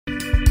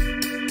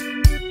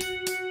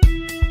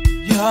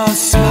your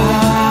smile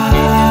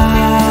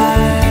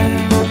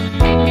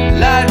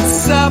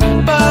lights up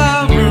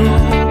a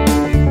room.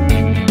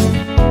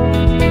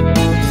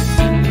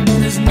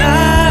 There's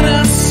not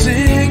a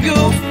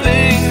single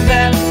thing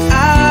that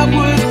I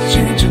would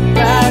change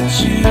about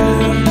you,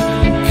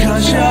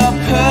 'cause you're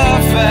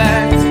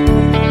perfect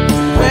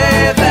the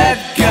way that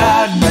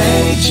God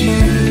made you.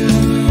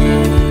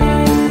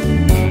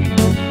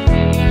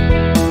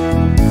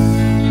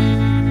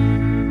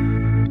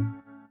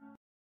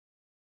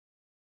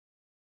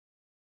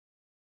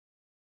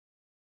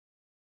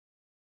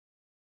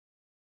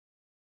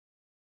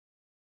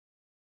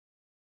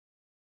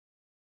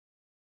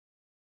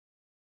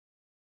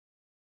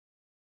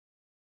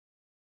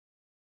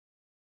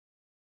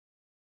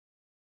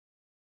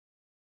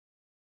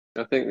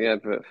 I think the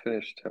advert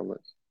finished,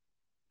 Thomas.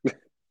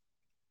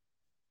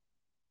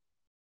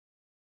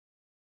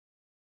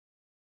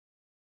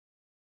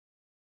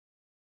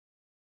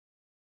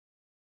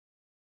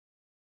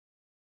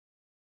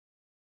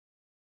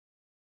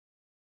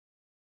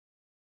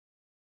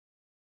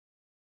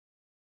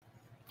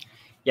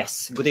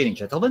 Yes, good evening,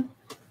 gentlemen.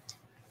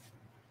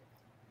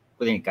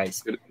 Good evening,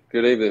 guys.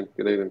 Good evening.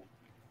 Good evening.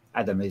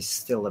 Adam is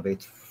still a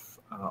bit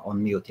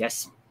on mute,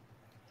 yes?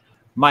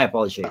 My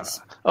apologies.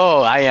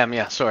 Oh, I am,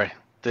 yeah, sorry.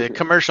 The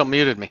commercial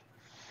muted me.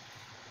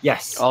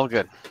 Yes. All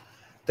good.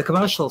 The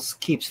commercials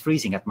keeps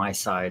freezing at my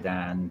side,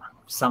 and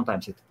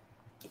sometimes it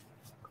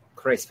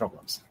creates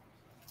problems.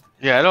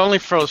 Yeah, it only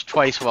froze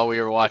twice while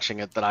we were watching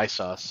it that I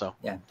saw, so.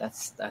 Yeah,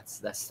 that's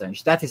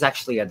strange. That is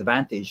actually an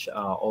advantage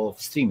of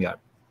StreamYard,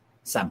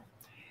 Sam.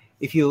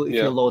 If you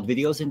load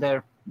videos in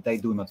there, they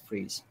do not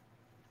freeze.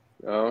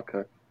 Oh,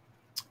 okay.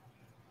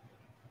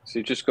 So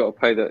you've just got to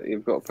pay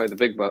the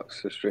big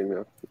bucks for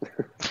StreamYard.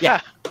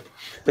 Yeah.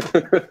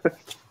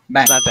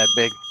 Man. It's not that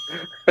big.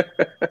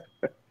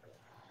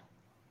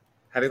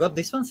 Have you got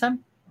this one,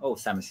 Sam? Oh,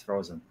 Sam is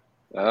frozen.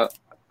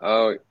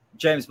 Oh.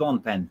 James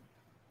Bond pen.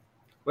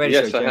 Where is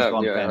Yes, your James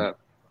Bond pen? I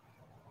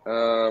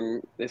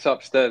have. It's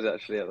upstairs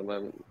actually at the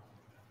moment.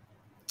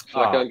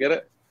 Shall I go and get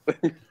it?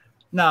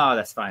 No,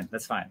 that's fine.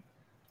 That's fine.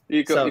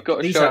 You've got to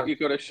show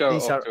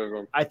it off to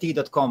everyone.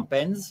 IT.com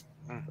pens.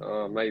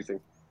 Oh,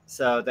 amazing.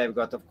 So they've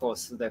got, of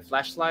course, the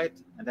flashlight,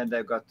 and then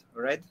they've got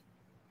red.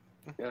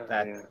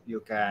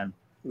 You can.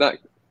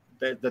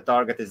 The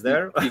target is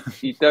there.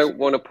 You don't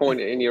want to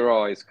point it in your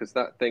eyes, because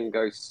that thing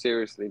goes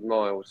seriously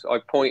miles. I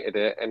pointed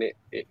it, and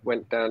it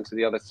went down to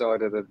the other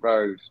side of the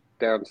road,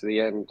 down to the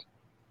end.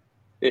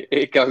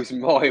 It goes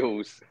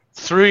miles.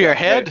 Through your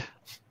head?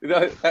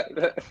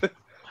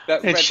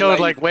 It showed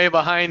like way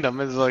behind them.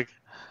 It's like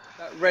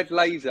that red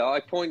laser. I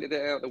pointed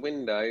it out the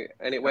window,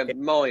 and it went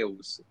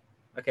miles.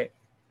 Okay.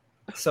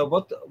 So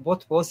what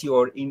was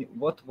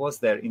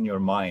there in your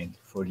mind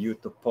for you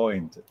to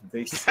point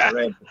this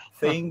red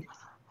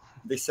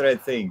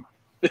thing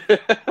to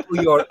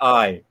your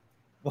eye?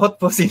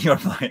 What was in your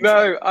mind?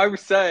 No, I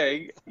was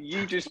saying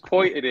you just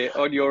pointed it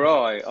on your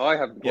eye. I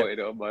haven't pointed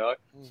it on my eye.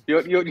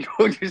 You're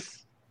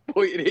just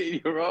pointing it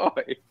in your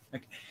eye.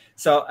 Okay.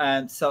 So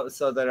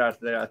there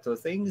are two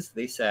things,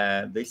 this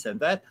and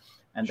that,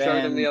 and show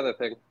them the other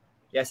thing.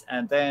 Yes,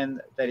 and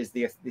then there is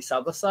this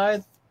other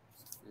side.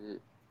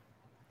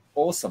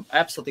 Awesome,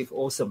 absolutely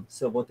awesome.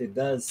 So what it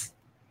does,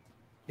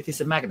 it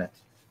is a magnet.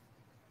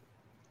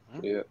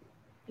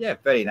 Yeah,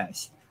 very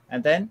nice.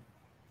 And then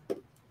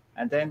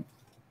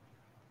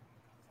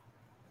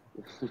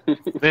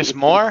there's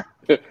more.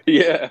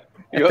 Yeah,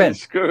 you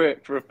unscrew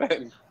it for a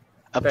pen.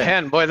 A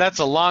pen, boy, that's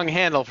a long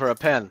handle for a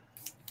pen.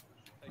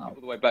 All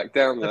the way back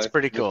down. That's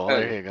pretty cool.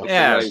 There you go.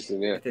 Yeah,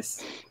 amazing, it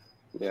is.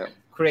 Yeah,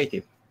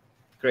 creative.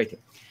 Good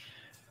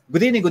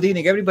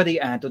evening, everybody.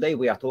 And today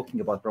we are talking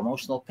about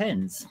promotional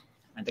pens.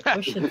 And the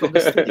question from the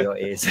studio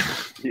is,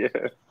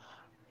 of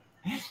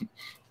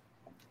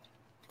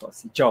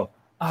course, Joe.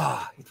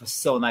 It was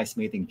so nice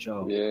meeting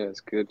Joe. Yeah, it's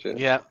good, Joe.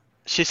 Yeah,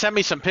 she sent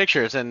me some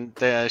pictures, and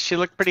she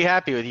looked pretty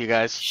happy with you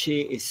guys.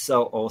 She is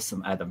so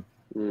awesome, Adam.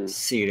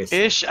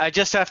 Seriously. I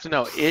just have to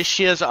know, is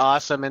she as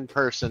awesome in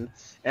person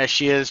as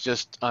she is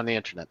just on the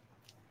internet?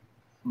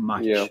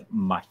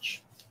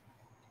 Much.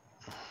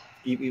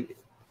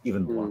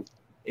 Even more.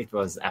 It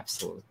was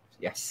absolute,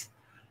 yes.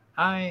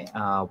 Hi,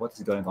 what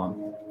is going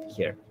on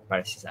here?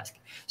 Paris is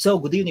asking. So,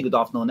 good evening, good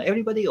afternoon,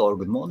 everybody, or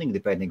good morning,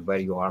 depending where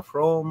you are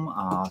from.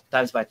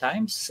 Times by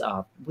times,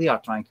 we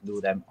are trying to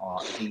do them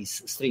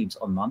these streams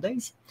on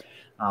Mondays.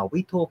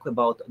 We talk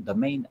about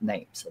domain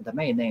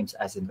names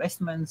as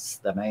investments,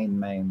 domain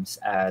names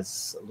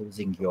as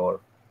losing your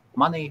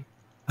money,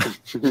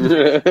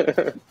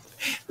 to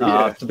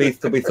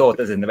be thought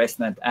as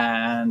investment.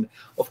 And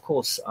of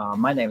course,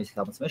 my name is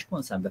Helmut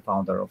Meshkuns. I'm the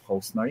founder of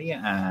Host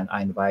Maria, and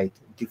I invite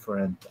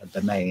different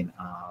domain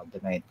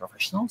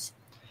professionals.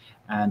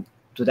 And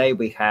today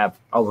we have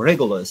our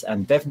regulars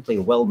and definitely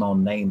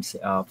well-known names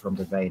from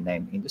the domain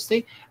name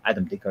industry.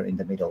 Adam Dicker in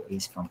the middle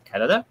is from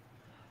Canada,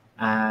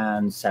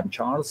 and Sam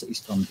Charles is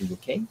from the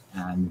UK.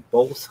 And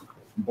both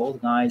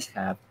guys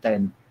have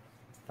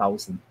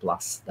 10,000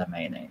 plus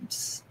domain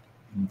names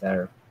in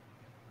their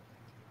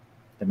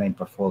domain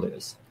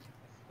portfolios.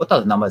 What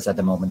are the numbers at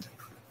the moment?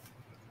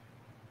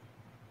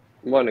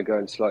 Mine are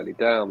going slightly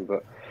down,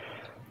 but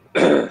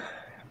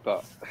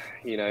but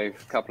you know, a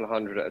couple of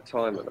hundred at a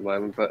time at the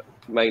moment. But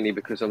mainly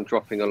because I'm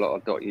dropping a lot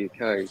of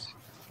 .uk's.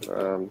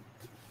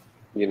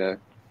 You know,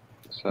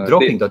 so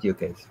Dropping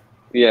 .uk's.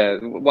 Yeah,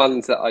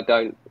 ones that I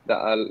don't, that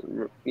are,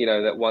 you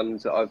know, that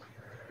ones that I've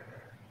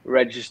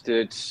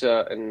registered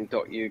certain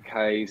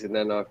 .uk's, and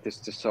then I've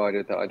just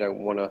decided that I don't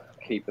want to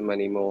keep them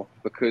anymore,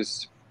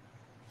 because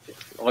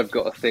I've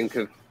got to think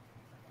of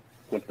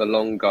the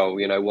long goal,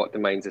 you know, what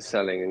domains are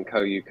selling and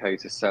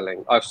co-UKs are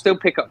selling. I'll still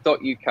pick up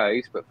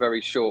 .uk's, but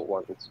very short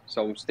ones.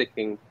 So I'm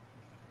sticking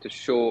to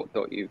short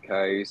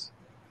 .uk's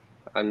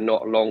and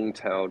not long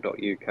tail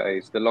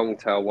 .uk's. The long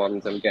tail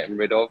ones I'm getting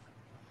rid of.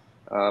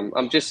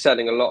 I'm just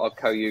selling a lot of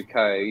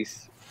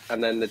co-UKs,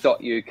 and then the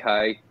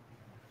 .uk,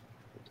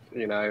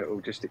 you know, it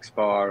will just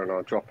expire and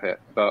I'll drop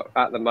it. But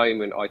at the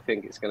moment, I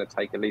think it's going to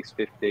take at least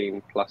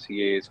 15 plus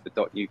years for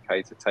 .uk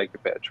to take a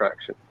bit of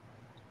traction.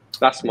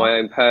 That's my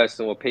own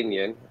personal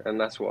opinion, and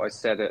that's what I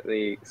said at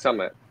the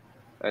summit.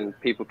 And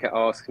people kept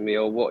asking me,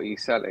 "Oh, what are you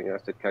selling?" I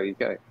said,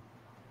 "co-uk,"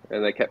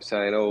 and they kept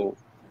saying, "Oh,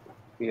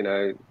 you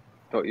know,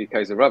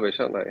 .uk's are rubbish,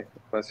 aren't they?"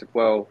 I said,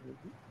 "Well,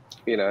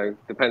 you know,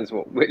 depends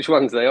which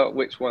ones they are,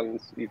 which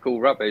ones you call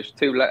rubbish.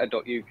 2-letter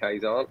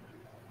 .uk's aren't.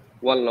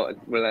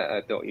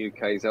 1-letter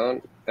 .uk's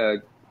aren't.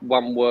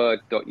 One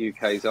word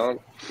 .uk's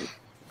aren't.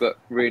 But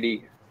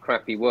really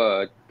crappy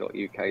word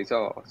 .uk's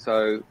are."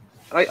 So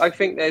I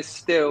think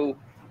there's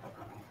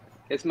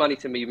money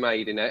to be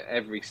made in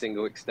every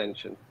single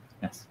extension.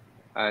 Yes.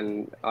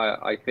 And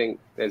I think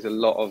there's a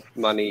lot of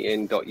money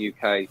in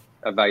 .uk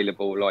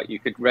available. Like, you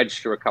could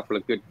register a couple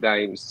of good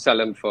names, sell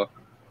them for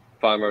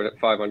 500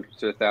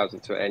 to 1,000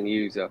 to an end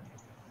user.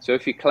 So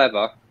if you're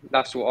clever,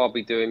 that's what I'll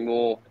be doing,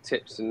 more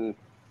tips and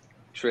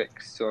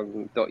tricks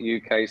on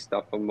 .uk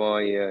stuff on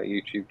my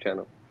YouTube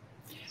channel.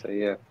 So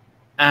yeah.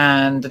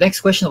 And the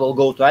next question will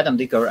go to Adam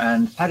Dicker.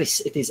 And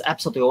Paris, it is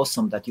absolutely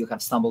awesome that you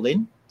have stumbled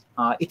in.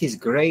 It is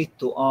great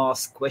to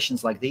ask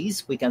questions like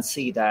these. We can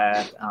see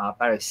that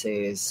Paris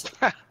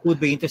could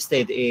be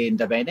interested in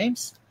domain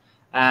names.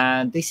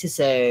 And this is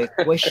a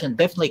question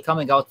definitely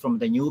coming out from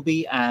the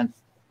newbie. And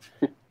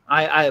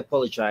I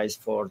apologize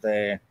for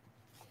the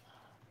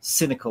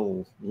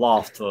cynical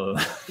laughter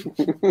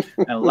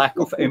and lack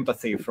of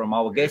empathy from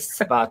our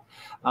guests. But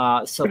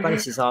so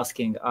Paris is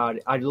asking,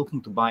 are you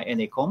looking to buy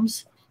any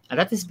comms? And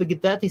that is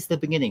the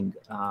beginning,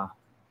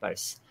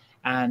 Paris.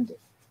 And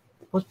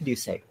what would you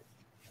say,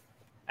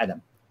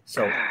 Adam?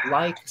 So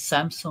like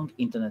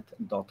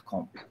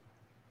SamsungInternet.com.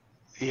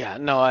 Yeah,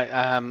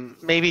 no,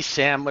 maybe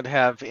Sam would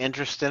have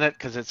interest in it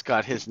because it's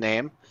got his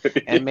name,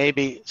 and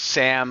maybe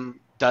Sam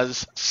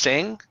does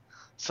sing,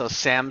 so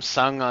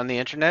Samsung on the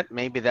internet,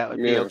 maybe that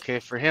would be okay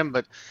for him,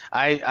 but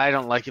I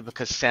don't like it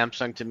because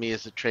Samsung to me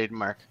is a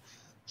trademark,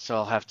 so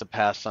I'll have to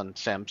pass on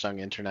Samsung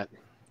Internet.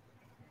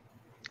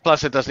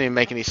 Plus, it doesn't even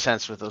make any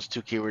sense with those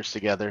two keywords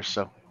together,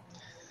 so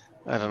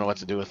I don't know what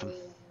to do with them.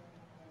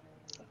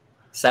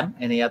 Sam,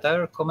 any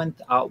other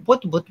comment?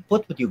 What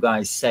would you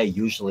guys say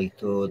usually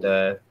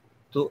to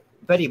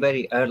very,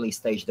 very early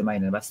stage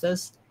domain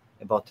investors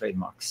about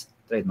trademark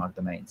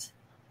domains?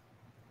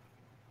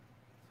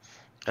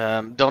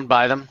 Don't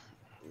buy them.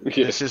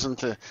 Yeah. This isn't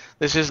the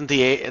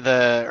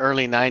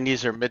early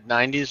 90s or mid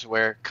 90s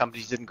where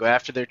companies didn't go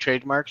after their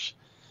trademarks.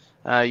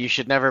 You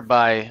should never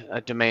buy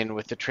a domain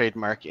with the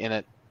trademark in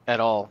it at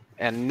all,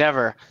 and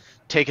never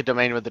take a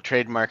domain with a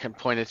trademark and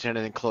point it to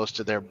anything close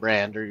to their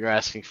brand, or you're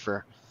asking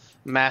for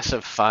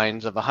massive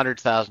fines of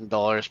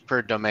 $100,000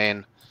 per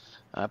domain,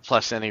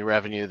 plus any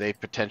revenue they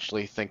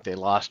potentially think they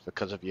lost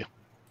because of you.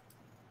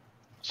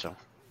 So,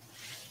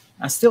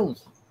 and still,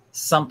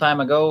 some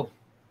time ago,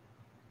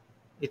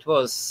 it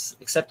was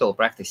acceptable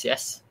practice,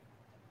 yes?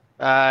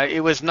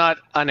 It was not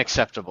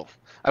unacceptable.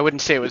 I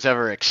wouldn't say it was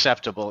ever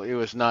acceptable. It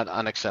was not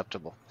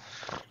unacceptable.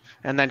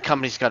 And then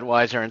companies got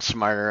wiser and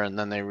smarter, and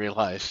then they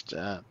realized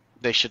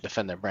they should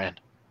defend their brand.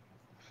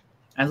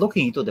 And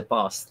looking into the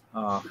past,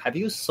 have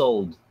you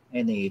sold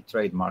any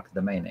trademark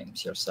domain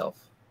names yourself?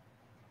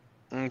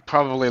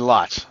 Probably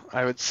lots.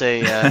 I would say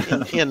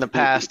in the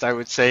past, I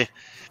would say,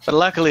 but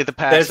luckily the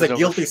past. There's a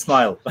guilty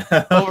smile.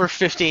 Over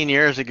 15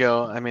 years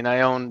ago, I mean,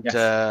 I owned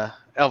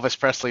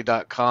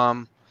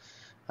ElvisPresley.com,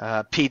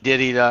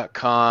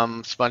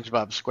 PDiddy.com,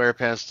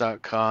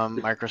 SpongeBobSquarePants.com,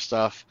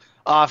 Microsoft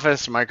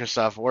Office,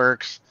 Microsoft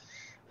Works.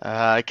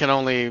 I can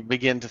only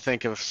begin to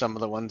think of some of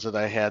the ones that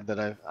I had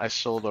that I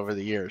sold over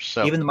the years.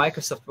 So even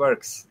Microsoft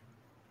Works.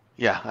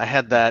 Yeah, I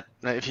had that.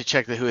 If you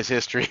check the Who's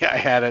history, I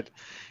had it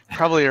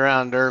probably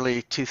around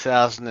early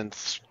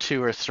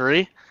 2002 or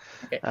 3.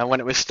 Okay. When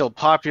it was still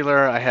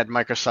popular, I had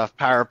Microsoft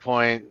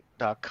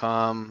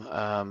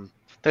PowerPoint.com.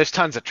 There's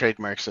tons of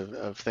trademarks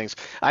of things.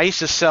 I used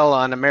to sell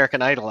on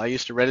American Idol. I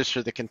used to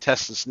register the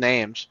contestants'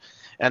 names,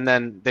 and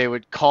then they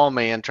would call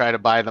me and try to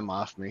buy them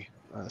off me.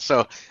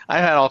 So I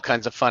had all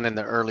kinds of fun in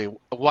the early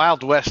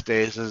Wild West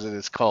days, as it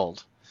is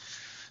called.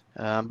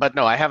 But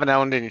no, I haven't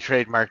owned any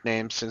trademark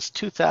names since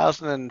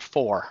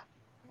 2004,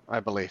 I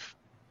believe.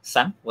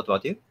 Sam, what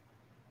about you?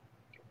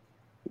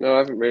 No, I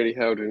haven't really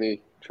held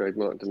any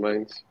trademark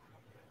domains.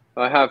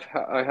 I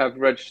have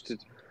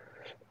registered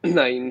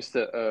names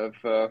that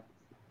have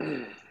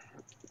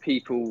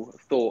people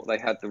thought they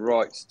had the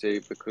rights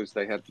to because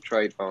they had the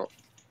trademark.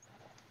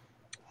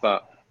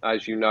 But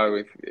as you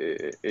know,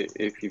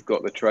 if you've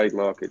got the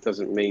trademark, it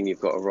doesn't mean you've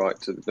got a right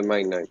to the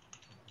domain name.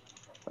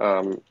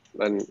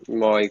 And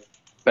my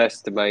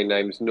best domain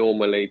names,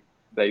 normally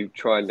they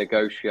try and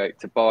negotiate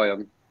to buy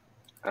them,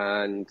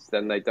 and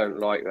then they don't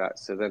like that,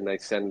 so then they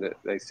send a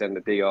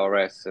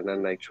DRS, and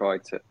then they try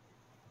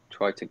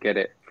to get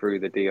it through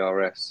the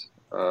DRS.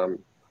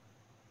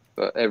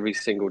 But every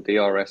single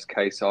DRS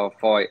case I'll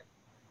fight,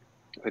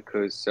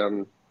 because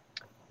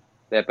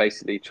they're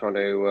basically trying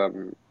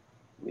to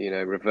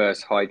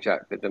reverse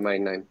hijack the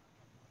domain name,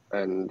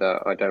 and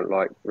I don't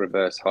like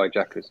reverse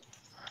hijackers.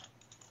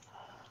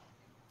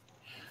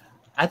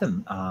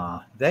 Adam,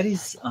 there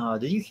is.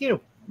 Did you hear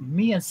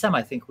me and Sam?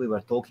 I think we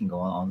were talking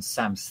on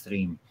Sam's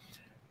stream.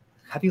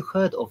 Have you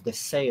heard of the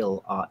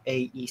sale,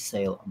 AE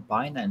sale,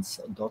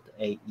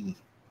 Binance.ae?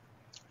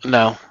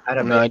 No.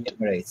 Arab No,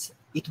 Emirates.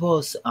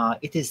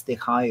 It is the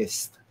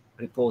highest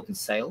reported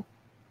sale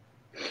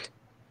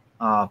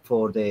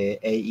for the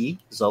AE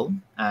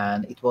zone,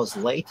 and it was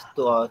late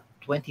to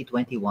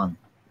 2021.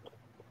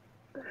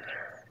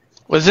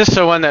 Was this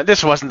the one that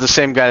this wasn't the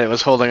same guy that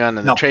was holding on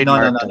to the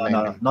trademark?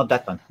 No, not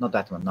that one.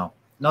 No,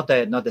 not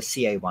the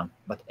CA one,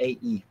 but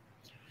AE.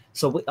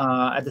 So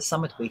at the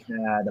summit we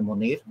had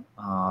Monir,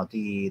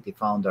 the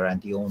founder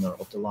and the owner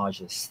of the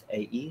largest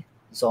AE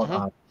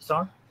zone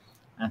star,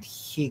 and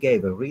he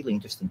gave a really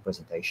interesting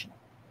presentation,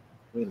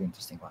 really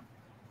interesting one.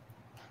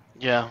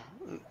 Yeah,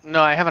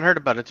 no, I haven't heard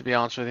about it, to be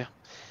honest with you.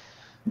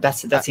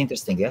 That's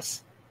interesting,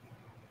 yes.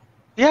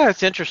 Yeah,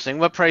 it's interesting.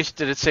 What price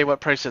did it say?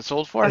 What price it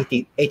sold for?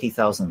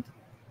 80,000.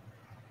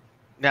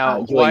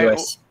 Now,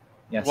 US,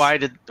 yes. Why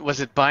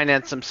was it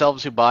Binance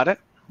themselves who bought it?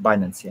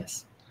 Binance,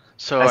 yes.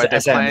 So are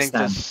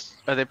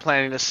they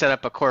planning to set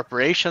up a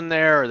corporation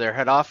there, or their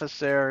head office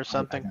there, or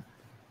something?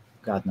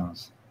 God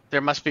knows.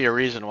 There must be a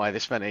reason why they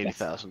spent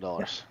 $80,000.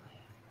 Yes.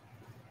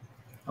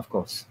 Of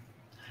course.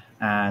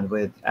 And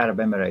with Arab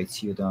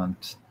Emirates, you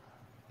don't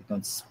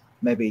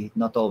maybe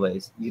not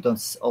always. You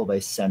don't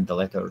always send the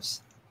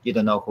letters. You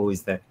don't know who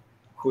is the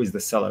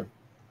seller.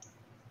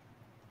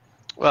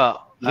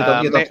 Well, you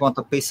don't want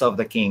to piss off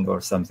the king or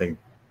something.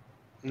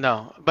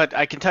 No, but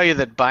I can tell you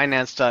that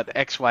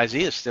Binance.xyz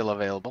is still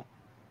available.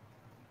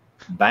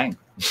 Bang.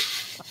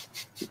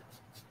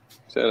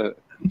 So,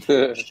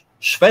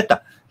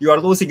 Shweta, you are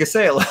losing a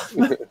sale.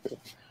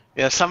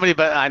 Yeah,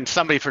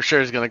 somebody for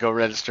sure is going to go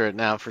register it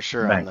now for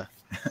sure. Right.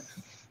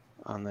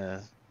 on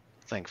the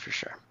thing for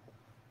sure.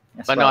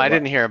 Yes, But no, I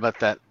didn't hear about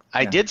that.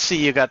 I did see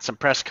you got some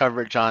press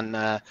coverage on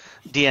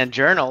DN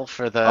Journal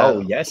for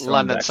the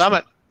London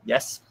Summit.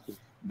 Yes,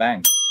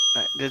 bang.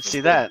 I did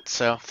see that.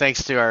 So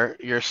thanks to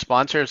your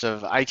sponsors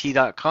of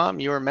IT.com,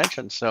 you were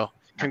mentioned. So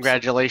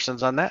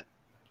congratulations on that.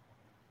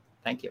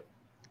 Thank you.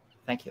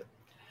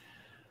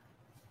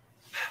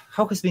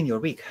 How has been your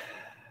week?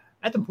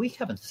 Adam, we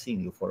haven't seen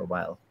you for a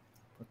while.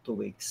 For 2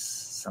 weeks,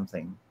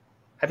 something.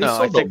 Have you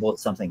sold or bought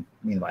something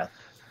meanwhile?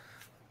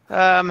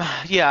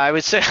 Yeah, I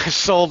would say I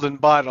sold and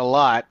bought a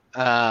lot.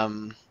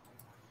 I'll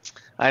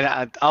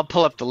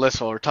pull up the list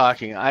while we're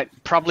talking.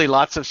 Probably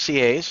lots of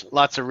CAs,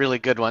 lots of really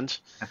good ones.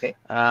 Okay.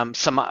 A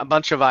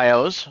bunch of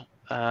IOs,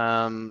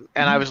 and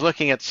I was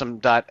looking at some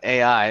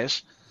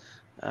 .AIs.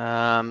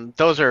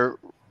 Those are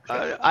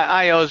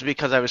IOs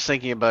because I was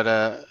thinking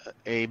about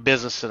a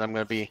business that I'm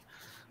going to be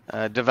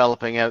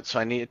developing out.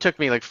 So it took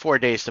me like 4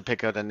 days to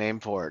pick out a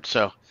name for it.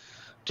 So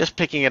just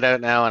picking it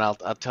out now, and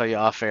I'll tell you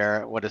off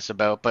air what it's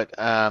about. But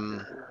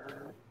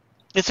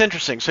it's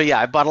interesting. So yeah,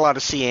 I bought a lot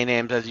of CA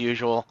names as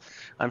usual.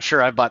 I'm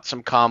sure I bought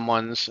some COM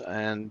ones,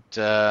 and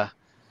I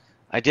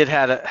did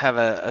have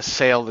a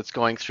sale that's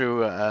going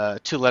through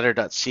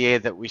twoletter.ca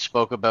that we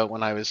spoke about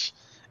when I was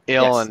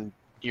ill, and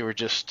you were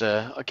just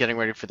getting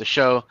ready for the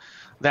show.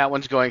 That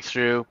one's going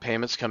through,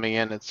 payments coming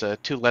in. It's a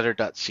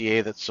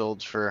twoletter.ca that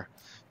sold for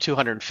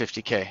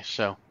 $250K.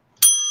 So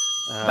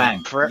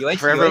bang.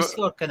 US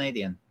or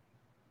Canadian?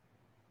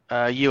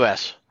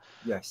 US.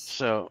 Yes.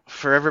 So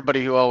for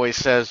everybody who always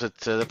says that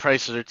the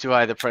prices are too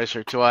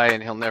high,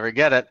 and he'll never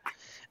get it,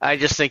 I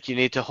just think you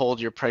need to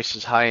hold your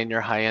prices high in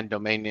your high-end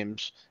domain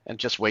names and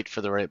just wait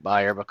for the right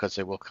buyer, because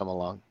they will come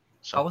along.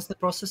 So, how was the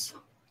process?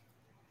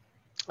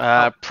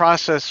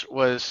 Process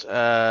was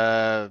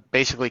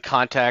basically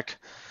contact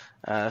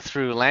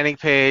through landing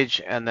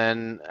page, and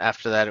then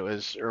after that it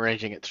was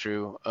arranging it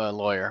through a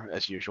lawyer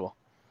as usual.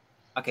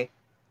 Okay.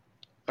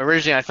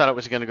 Originally I thought it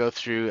was going to go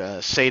through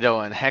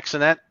Sado and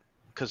Hexanet,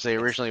 because they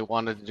originally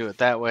wanted to do it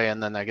that way,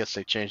 and then I guess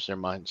they changed their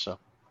mind, so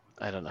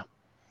I don't know.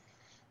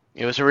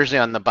 It was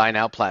originally on the Buy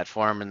Now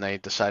platform, and they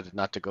decided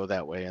not to go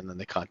that way, and then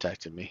they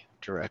contacted me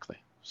directly.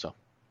 So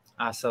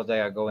so they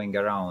are going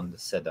around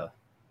Sado.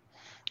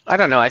 I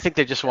don't know. I think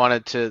they just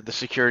wanted the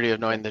security of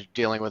knowing they're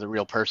dealing with a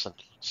real person.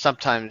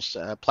 Sometimes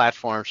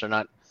platforms are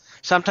not.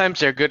 Sometimes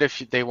they're good if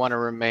they want to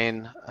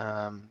remain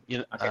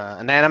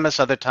anonymous.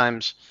 Other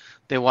times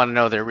they want to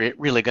know they're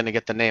really going to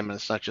get the name, and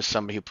it's not just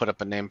somebody who put up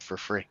a name for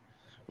free,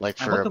 like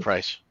for a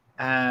price.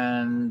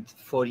 And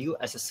for you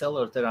as a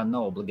seller, there are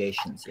no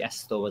obligations,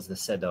 yes, towards the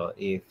seller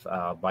if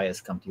buyers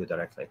come to you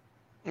directly.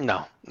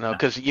 No,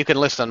 because you can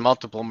list on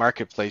multiple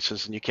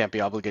marketplaces, and you can't be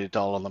obligated to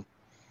all of them.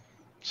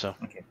 So.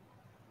 Okay.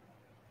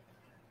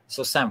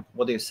 So Sam,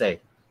 what do you say?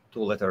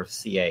 2-letter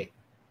CA.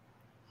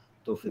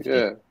 250.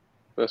 Yeah,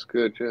 that's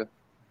good. Yeah.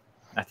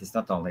 That is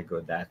not only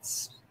good,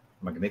 that's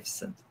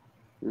magnificent.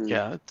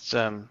 Yeah, it's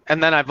and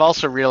then I've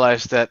also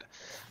realized that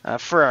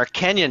for our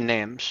Kenyan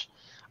names,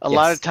 a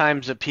lot of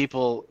times that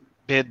people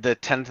bid the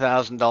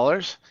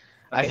 $10,000,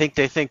 I think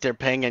they think they're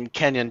paying in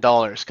Kenyan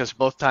dollars, because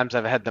both times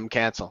I've had them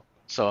cancel.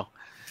 So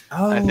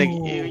I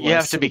think you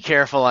have to be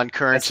careful on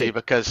currency,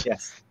 because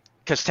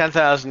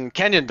 10,000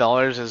 Kenyan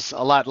dollars is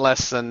a lot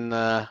less than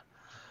or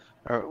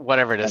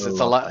whatever it is.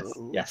 It's a lot.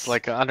 It's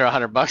like under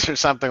 $100 or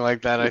something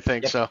like that, I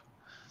think. So.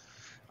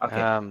 Okay.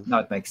 No,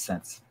 it makes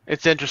sense.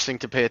 It's interesting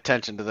to pay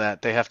attention to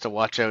that. They have to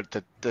watch out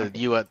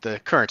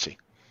the currency.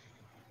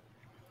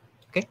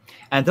 Okay.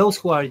 And those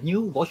who are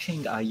new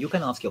watching, you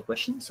can ask your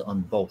questions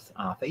on both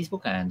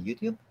Facebook and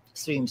YouTube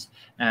streams,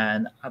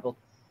 and I will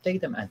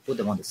take them and put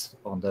them on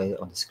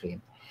the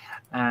screen.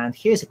 And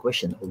here's a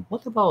question: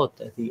 what about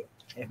the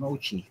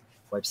emoji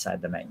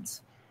website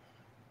domains?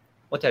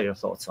 What are your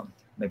thoughts on?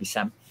 Maybe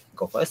Sam,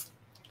 go first.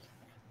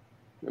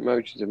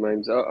 Emoji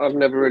domains. I've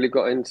never really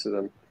got into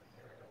them.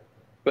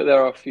 But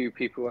there are a few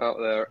people out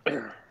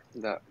there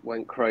that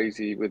went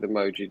crazy with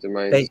emoji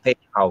domains. They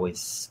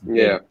always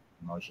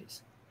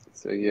emojis.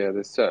 So yeah,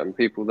 there's certain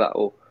people that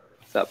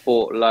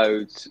bought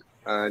loads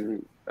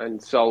and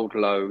sold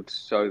loads.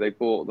 So they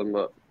bought them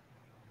at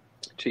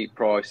cheap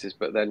prices,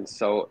 but then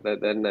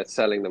they're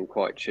selling them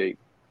quite cheap.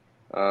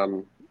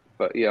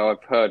 But yeah,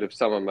 I've heard of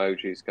some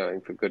emojis going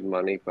for good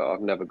money, but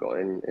I've never got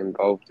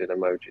involved in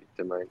emoji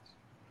domains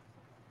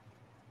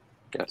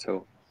at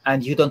all.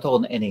 And you don't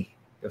own any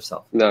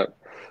yourself? No,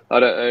 I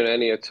don't own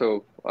any at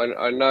all.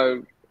 I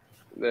know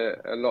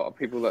there are a lot of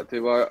people that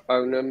do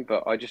own them,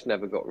 but I just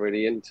never got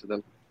really into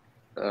them.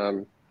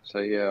 So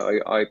yeah,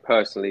 I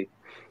personally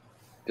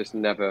just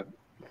never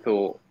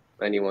thought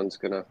anyone's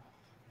gonna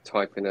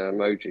type in an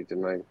emoji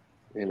domain,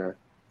 you know.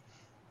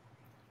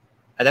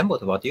 Adam,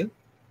 what about you?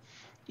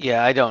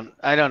 Yeah, I don't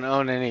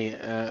own any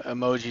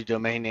emoji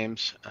domain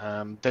names.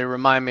 They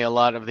remind me a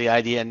lot of the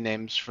IDN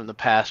names from the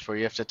past, where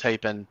you have to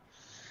type in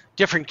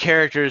different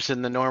characters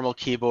in the normal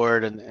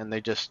keyboard, and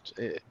they just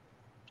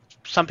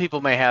some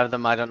people may have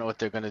them. I don't know what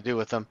they're going to do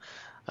with them.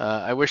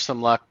 I wish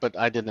them luck, but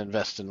I didn't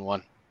invest in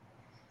one.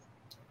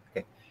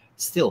 Okay.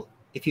 Still,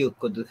 if you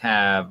could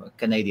have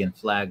Canadian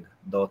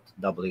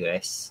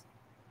flag.ws,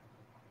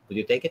 would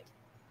you take it?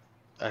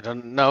 I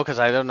don't know, because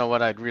I don't know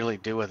what I'd really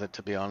do with it,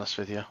 to be honest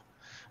with you.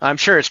 I'm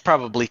sure it's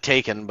probably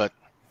taken, but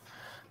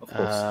of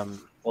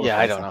course. Yeah,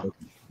 I don't know.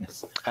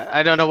 Yes.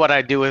 I don't know what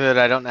I'd do with it.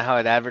 I don't know how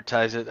I'd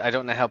advertise it. I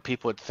don't know how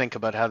people would think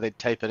about how they'd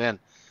type it in.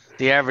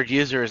 The average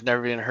user has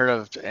never even heard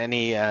of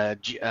any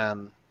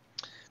the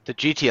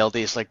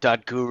GTLDs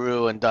like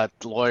 .guru and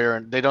 .lawyer,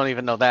 and they don't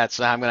even know that.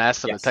 So I'm going to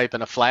ask them to type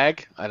in a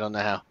flag. I don't know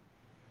how.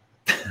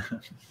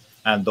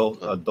 And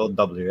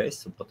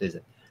 .ws, what is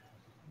it?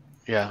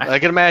 Yeah, I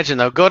can imagine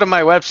though. Go to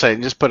my website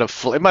and just put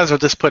it might as well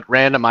just put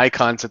random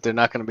icons that they're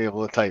not going to be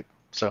able to type.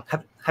 So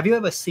have you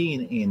ever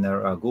seen in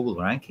Google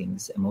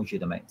rankings emoji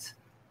domains?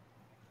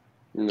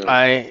 No.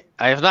 I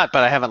have not,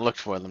 but I haven't looked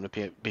for them,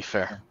 to be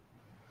fair.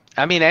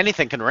 I mean,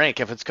 anything can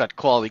rank if it's got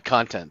quality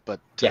content, but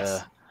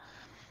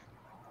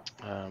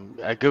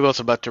Google's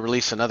about to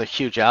release another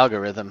huge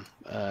algorithm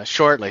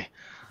shortly.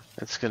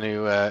 It's going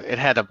to. It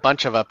had a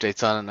bunch of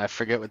updates on it, and I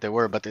forget what they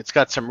were, but it's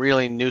got some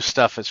really new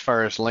stuff as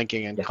far as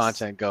linking and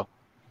content go.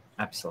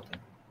 Absolutely.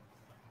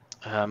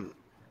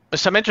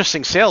 Some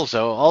interesting sales,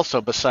 though,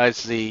 also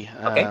besides the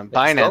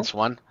Binance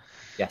one.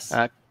 Yes.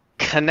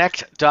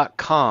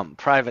 Connect.com,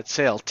 private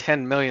sale,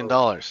 $10 million.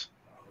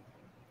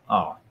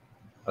 Oh,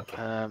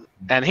 okay.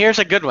 And here's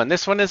a good one.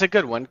 This one is a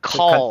good one.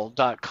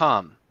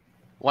 Call.com,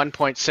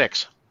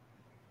 1.6.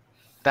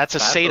 That's a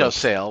Sato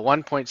sale,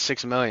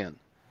 1.6 million.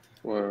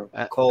 Wow.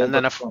 And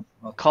then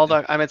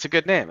Call.com, I mean, it's a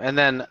good name. And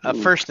then a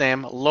first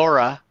name,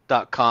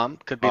 Laura.com,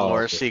 could be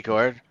Laura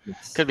Secord,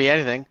 could be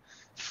anything.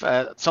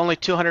 It's only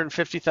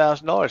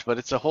 $250,000, but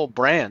it's a whole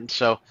brand.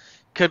 So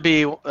could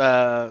be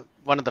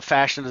one of the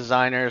fashion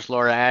designers,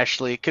 Laura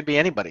Ashley, could be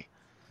anybody.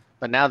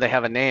 But now they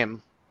have a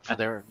name for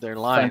their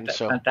line.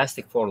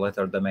 Fantastic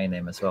 4-letter domain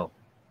name as well.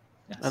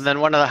 Yes. And then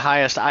one of the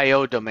highest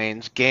IO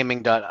domains,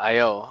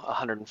 gaming.io,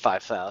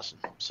 105,000.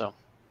 So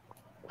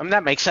I mean,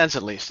 that makes sense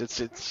at least.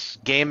 It's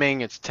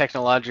gaming, it's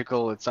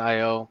technological, it's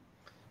IO.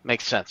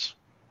 Makes sense.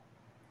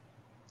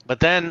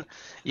 But then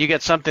you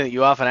get something that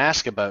you often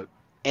ask about.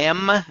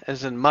 M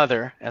as in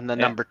mother and the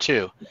number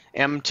 2.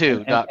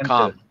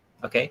 M2.com.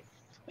 Okay.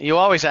 You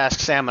always ask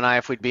Sam and I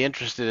if we'd be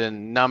interested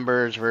in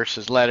numbers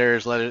versus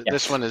letters. Yes.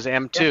 This one is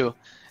M2,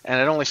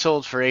 and it only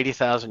sold for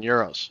 80,000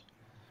 euros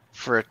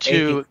for a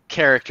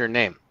 2-character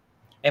name.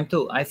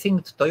 M2. I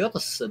think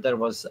Toyota's there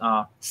was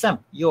Sam.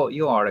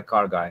 You are a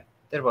car guy.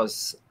 There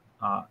was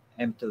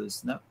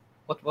M2s. No,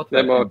 what were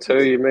MR2,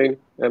 M2s? you mean?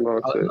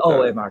 MR2.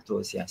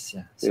 MR2s. Yes,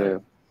 yeah. Yeah.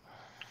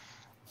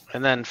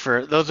 And then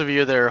for those of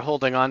you that are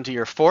holding on to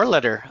your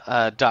four-letter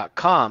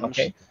 .coms,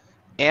 Okay.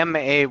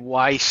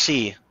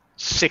 MAYC,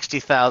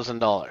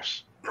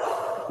 $60,000.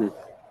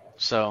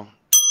 So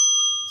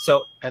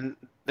and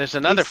there's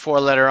another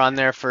four-letter on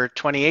there for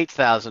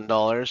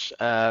 $28,000,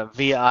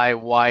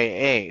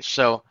 VIYA.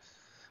 So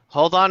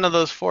hold on to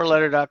those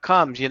four-letter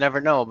 .coms. You never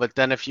know. But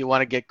then if you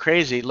want to get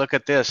crazy, look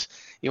at this.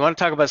 You want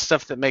to talk about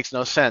stuff that makes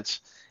no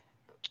sense.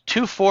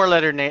 Two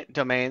four-letter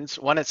domains,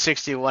 one at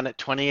 60, one at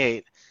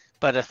 28,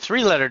 but a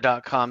three-letter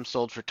 .com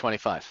sold for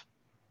 25.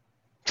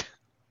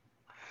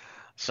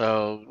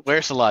 So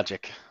where's the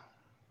logic?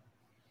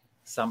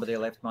 Somebody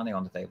left money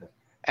on the table.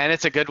 And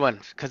it's a good one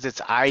because it's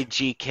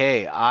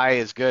IGK. I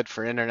is good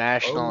for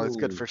international. It's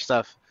good for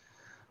stuff.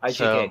 IGK,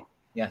 So,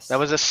 yes. that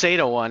was a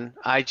SATA one.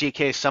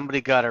 IGK,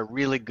 somebody got a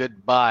really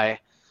good buy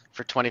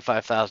for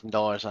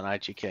 $25,000 on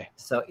IGK.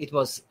 So it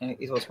was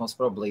most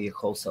probably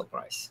wholesale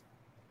price.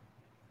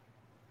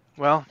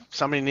 Well,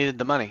 somebody needed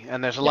the money,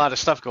 and there's a lot of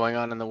stuff going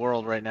on in the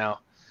world right now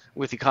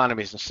with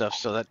economies and stuff,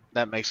 so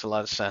that makes a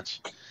lot of sense.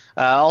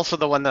 Also,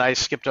 the one that I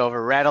skipped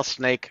over,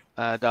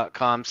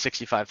 rattlesnake.com,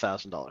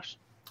 $65,000.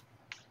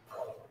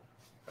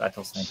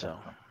 Rattlesnake. So,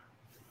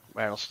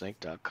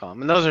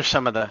 rattlesnake.com. And those are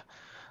some of the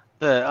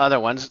other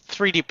ones.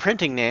 3D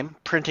printing name,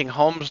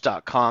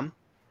 printinghomes.com,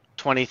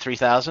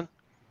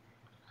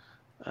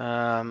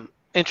 $23,000.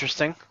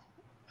 Interesting.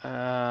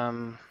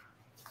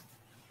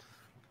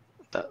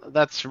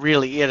 That's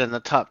really it in the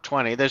top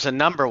 20. There's a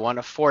number one,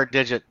 a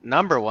four-digit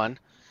number one,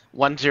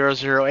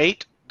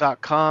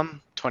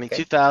 1008.com,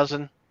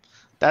 22,000.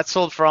 That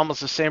sold for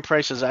almost the same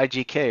price as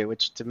IGK,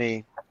 which to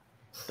me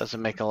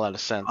doesn't make a lot of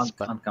sense.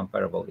 But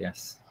uncomparable,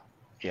 yes.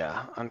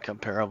 yeah,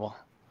 uncomparable.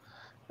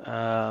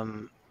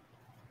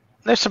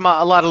 There's a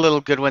lot of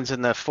little good ones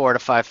in the $4,000 to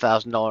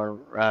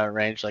 $5,000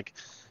 range, like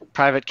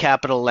private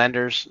capital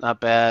lenders, not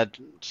bad.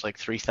 It's like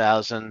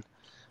 3,000.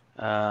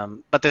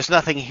 But there's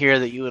nothing here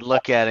that you would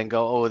look at and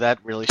go, oh, that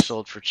really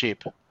sold for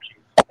cheap,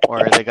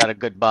 or they got a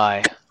good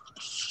buy.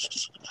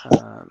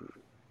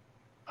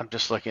 I'm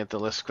just looking at the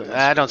list.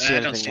 I don't see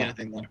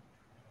anything there.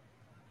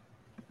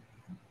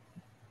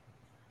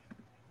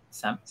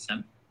 Sam,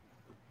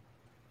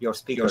 your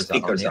speakers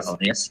are on,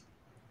 yes?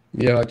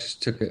 Yeah, I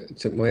just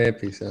took my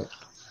earpiece out.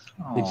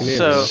 You can hear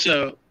me.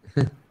 So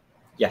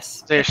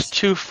yes, there's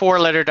two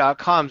four-letter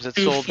 .coms that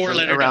sold for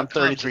around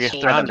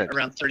 3,300.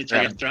 Around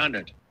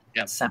 3,300.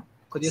 Yeah. Sam,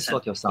 could you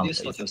slot your sound,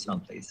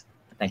 please?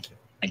 Thank you.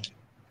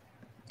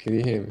 Can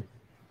you hear me?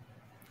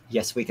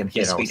 Yes, we can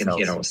hear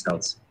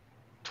ourselves.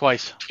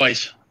 Twice.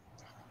 Twice.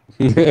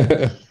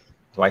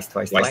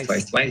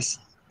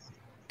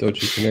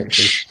 Dodgy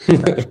connection.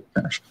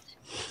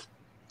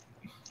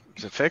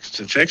 Is it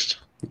fixed?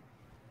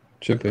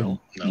 Should be. No.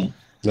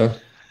 No?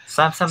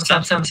 Sam. Hold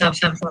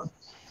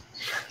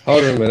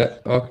on a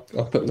minute.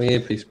 I'll put my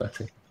earpiece back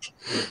in.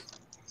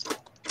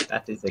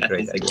 That is a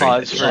great idea.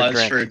 Pause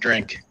For a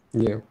drink.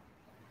 Yeah.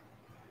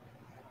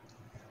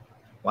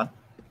 One.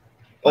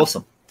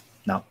 Awesome.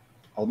 Now,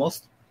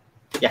 almost.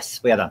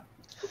 Yes, we are done.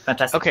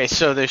 Fantastic. Okay,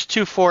 so there's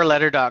two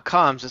four-letter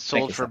 .coms that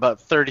sold you, for sir. about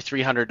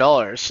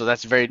 $3,300. So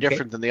that's very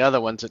different than the other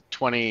ones at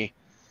 20,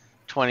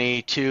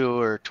 22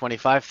 or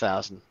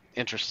 25,000.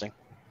 Interesting.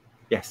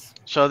 Yes.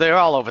 So they're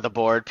all over the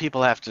board.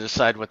 People have to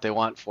decide what they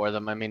want for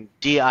them. I mean,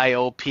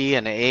 DIOP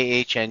and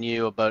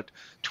AHNU about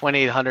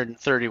 2,800 and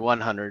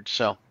 3,100.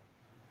 So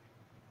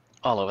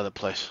all over the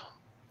place.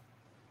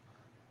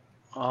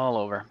 All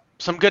over.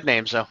 Some good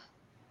names though. I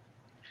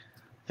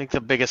think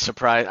the biggest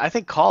surprise. I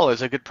think Call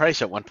is a good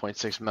price at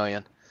 1.6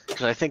 million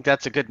because I think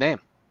that's a good name.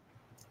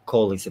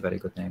 Call is a very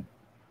good name.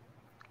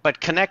 But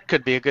Connect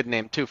could be a good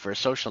name too for a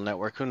social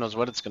network. Who knows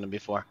what it's going to be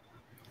for?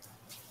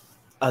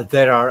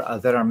 There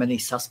are many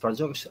SaaS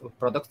products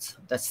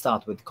that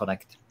start with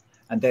Connect,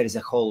 and there is a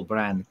whole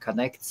brand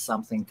Connect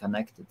something,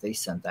 Connect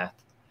this and that.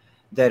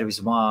 There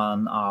is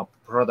one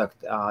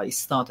product. It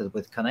started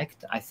with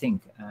Connect, I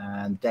think,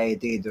 and they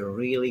did a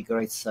really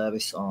great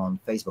service on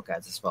Facebook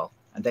ads as well.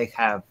 And they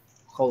have a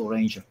whole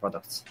range of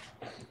products.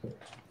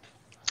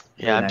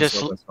 Yeah, I'm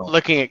just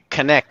looking at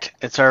Connect.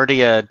 It's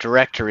already a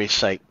directory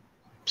site,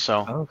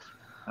 so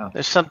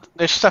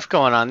there's stuff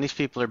going on. These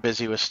people are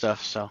busy with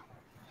stuff, so.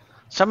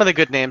 Some of the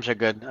good names are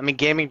good. I mean,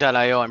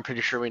 gaming.io, I'm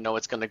pretty sure we know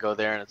it's going to go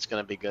there and it's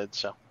going to be good.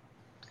 So,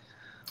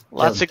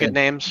 lots of good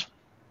names.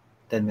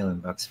 $10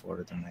 million for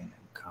the domain.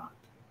 God.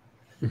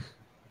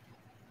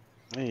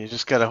 You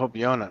just got to hope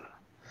you own it.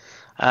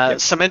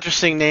 Some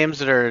interesting names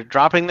that are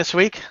dropping this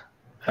week.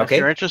 If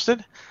you're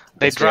interested,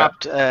 they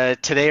dropped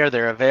today, or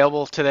they're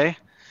available today.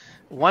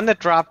 One that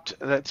dropped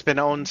that's been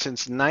owned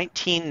since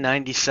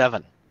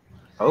 1997.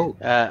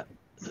 And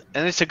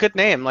it's a good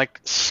name, like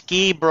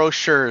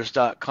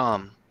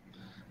skibrochures.com.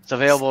 It's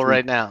available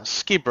right now.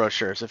 Ski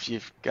brochures. If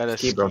you've got a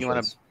ski, you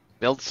want to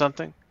build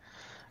something.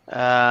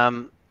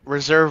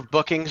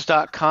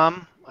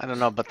 Reservebookings.com. I don't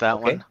know about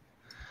that one.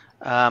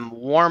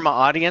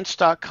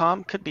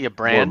 Warmaudience.com could be a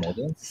brand. Warm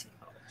audience.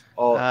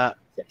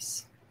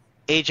 Yes.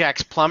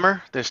 Ajax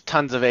Plumber. There's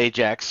tons of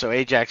Ajax, so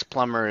Ajax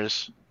Plumber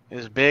is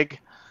big.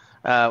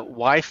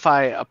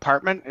 Wi-Fi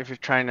apartment. If you're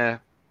trying to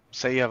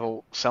say you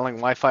have selling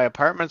Wi-Fi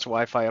apartments,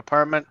 Wi-Fi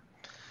apartment.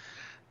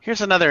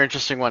 Here's another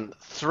interesting one.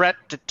 Threat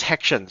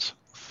detections.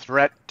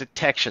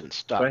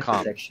 Threatdetections.com.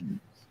 Threat detection.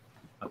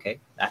 Okay,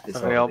 that is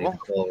Available.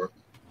 For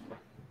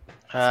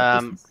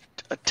A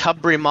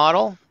tub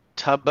remodel.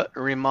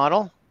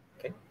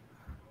 Okay.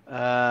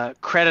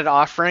 Credit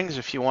offerings.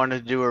 If you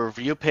wanted to do a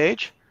review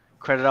page,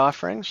 credit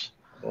offerings.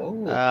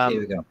 Oh, here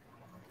we go.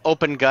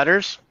 Open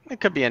gutters. It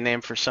could be a name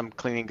for some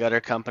cleaning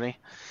gutter company.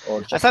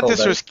 Or just I thought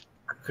this was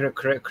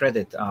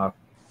credit offerings.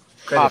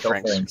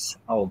 offerings.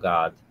 Oh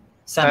God,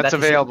 Sam, That's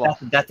available.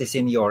 That is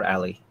in your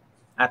alley.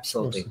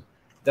 Absolutely. Awesome.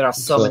 There are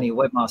so many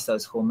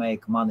webmasters who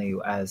make money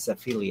as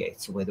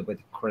affiliates with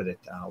credit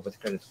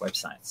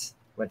websites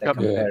where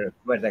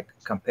they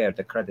compare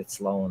the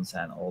credits, loans,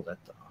 and all that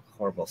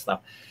horrible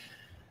stuff.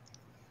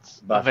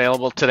 But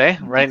available today,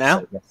 right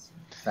now. Yes,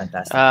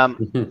 fantastic.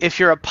 If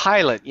you're a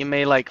pilot, you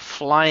may like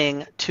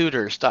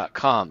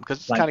flyingtutors.com because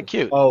it's kind of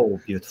cute. Oh,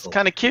 beautiful. It's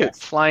kind of cute. Yes.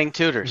 Flying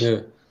tutors.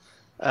 Yeah.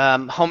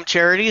 Home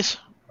charities.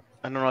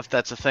 I don't know if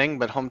that's a thing,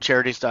 but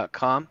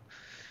homecharities.com.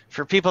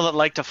 For people that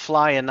like to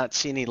fly and not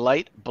see any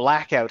light,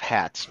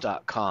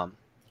 blackouthats.com.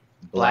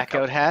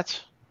 Blackout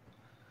hats.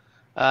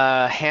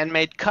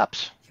 Handmade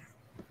cups.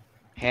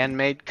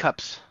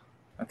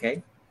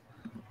 Okay.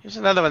 Here's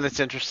another one that's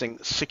interesting.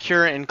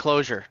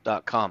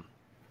 Secureenclosure.com.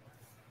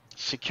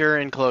 Secure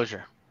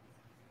enclosure.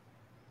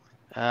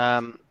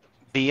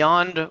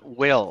 Beyond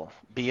Will,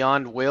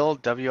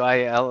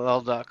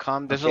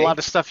 WILL.com. There's a lot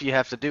of stuff you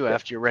have to do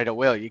after you write a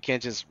will. You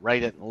can't just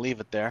write it and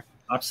leave it there.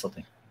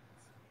 Absolutely.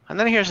 And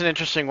then here's an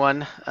interesting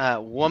one,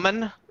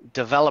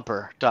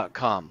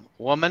 womandeveloper.com.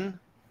 Women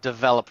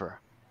developers.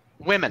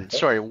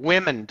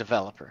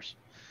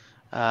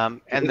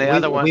 And the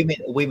other one,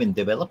 women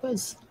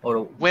developers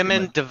or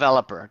women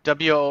developer,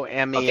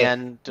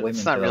 WOMEN. Okay.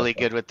 It's not really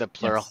good with the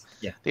plural. Yes.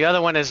 Yeah. The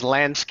other one is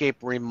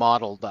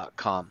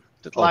landscaperemodel.com.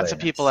 Lots of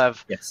people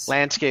have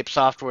landscape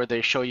software.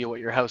 They show you what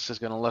your house is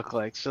going to look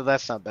like, so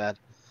that's not bad.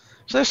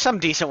 So there's some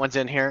decent ones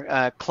in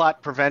here.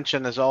 Clot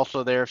prevention is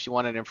also there if you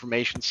want an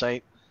information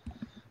site.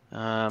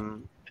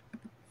 And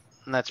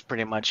that's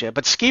pretty much it.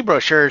 But Ski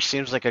Brochure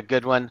seems like a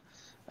good one.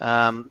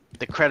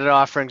 The credit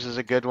offerings is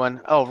a good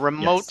one. Oh,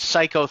 remote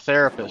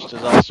psychotherapist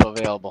is also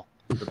available.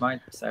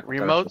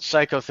 Remote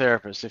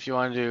psychotherapist. If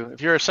you're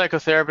a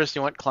psychotherapist,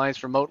 you want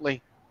clients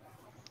remotely,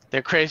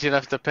 they're crazy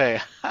enough to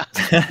pay.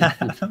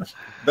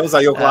 Those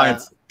are your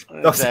clients.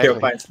 Those are your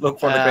clients.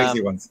 Look for the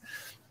crazy ones.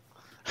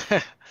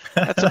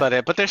 That's about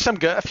it. But there's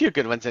a few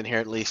good ones in here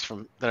at least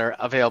that are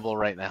available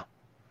right now.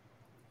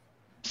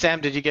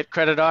 Sam, did you get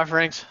credit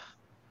offerings?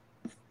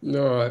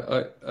 No,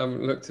 I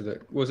haven't looked at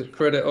it. Was it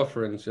credit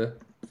offerings? Yeah.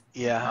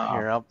 Yeah,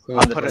 here I'll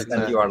put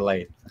it. You are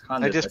late.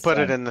 100%. I just put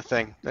it in the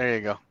thing. There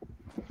you go.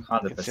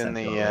 100%. It's in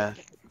the.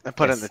 I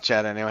put it in the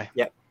chat anyway.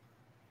 Yep.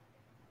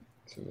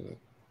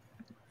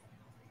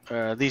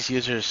 These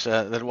users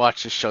that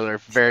watch this show, they're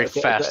very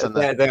fast.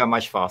 They are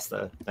much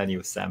faster than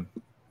you, Sam.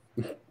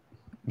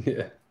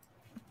 Yeah.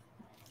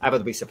 I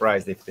would be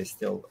surprised if they're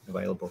still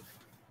available.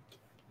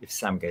 If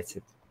Sam gets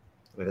it.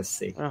 Let us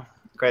see. Oh.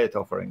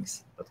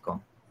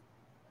 Creditofferings.com.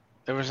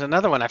 There was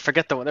another one. I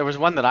forget the one. There was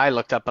one that I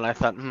looked up and I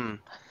thought,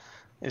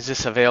 is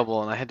this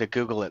available? And I had to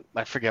Google it.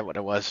 I forget what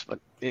it was,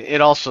 but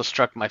it also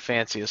struck my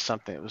fancy as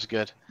something that was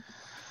good.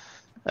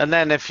 And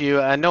then if you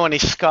know any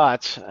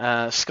Scots,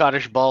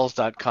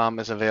 ScottishBalls.com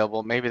is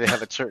available. Maybe they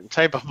have a certain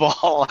type of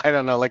ball. I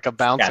don't know, like a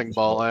bouncing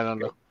ball. I don't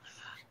know.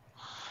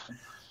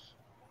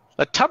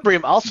 But tub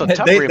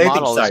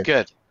remodel is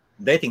good.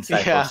 Dating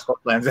site for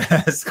Scotland,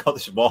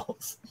 Scottish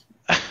balls.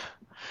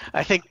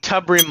 I think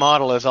tub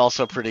remodel is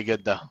also pretty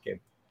good though. Okay.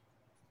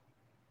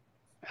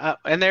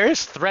 And there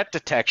is threat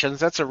detections.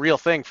 That's a real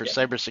thing for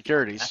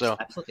cybersecurity. So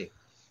absolutely,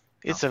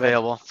 it's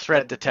available.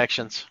 Threat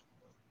detections.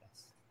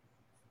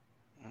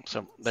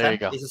 So there you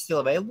go. Is it still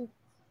available?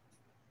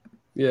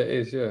 Yeah, it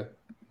is. Yeah.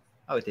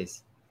 Oh, it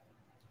is.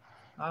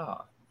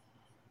 Ah.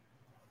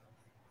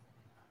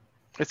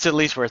 It's at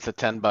least worth the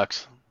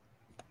 $10.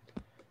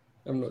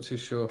 I'm not too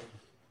sure.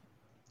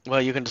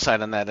 Well, you can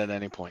decide on that at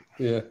any point.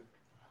 Yeah.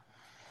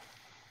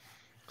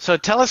 So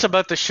tell us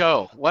about the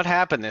show. What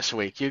happened this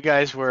week? You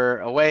guys were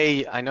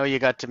away. I know you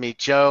got to meet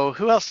Joe.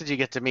 Who else did you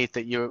get to meet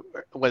that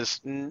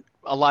was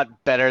a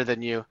lot better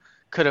than you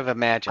could have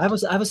imagined?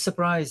 I was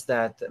surprised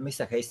that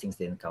Mr. Hastings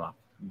didn't come.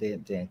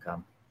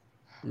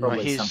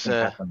 Probably something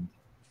happened.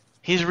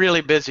 He's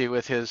really busy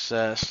with his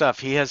stuff.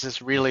 He has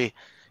this really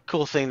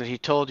cool thing that he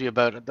told you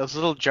about. Those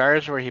little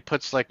jars where he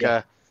puts like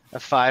a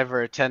 5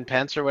 or a 10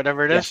 pence or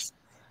whatever it is.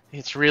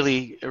 It's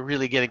really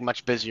getting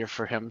much busier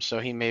for him. So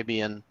he may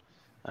be in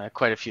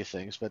quite a few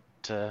things. But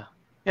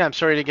I'm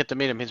sorry to get to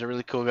meet him. He's a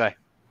really cool guy.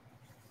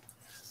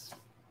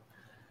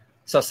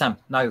 So Sam,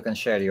 now you can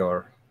share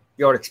your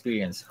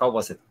experience. How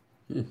was it?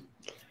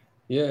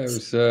 Yeah, it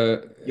was.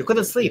 You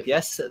couldn't sleep,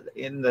 yes,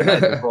 in the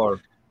night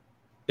before.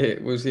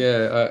 It was,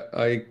 yeah.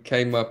 I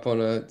came up on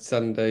a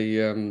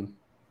Sunday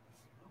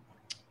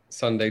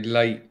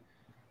late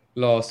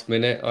last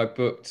minute. I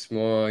booked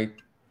my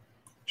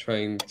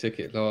train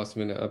ticket last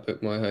minute. I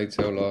booked my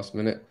hotel last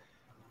minute.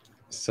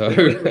 So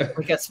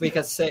we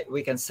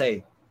can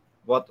say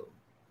what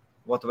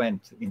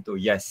went into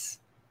yes.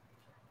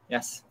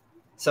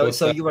 So What's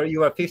that? you were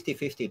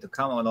 50-50 to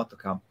come or not to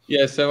come.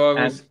 yeah, so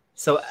I And was.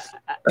 so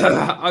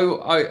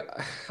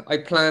I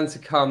plan to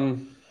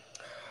come.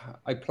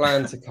 I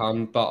plan to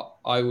come, but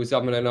I was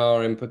umming and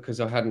ahhing because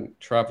I hadn't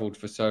travelled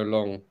for so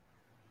long.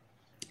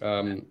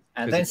 and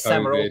 'cause then of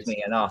Sam wrote COVID.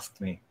 me and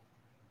asked me,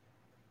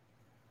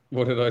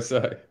 What did I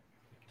say?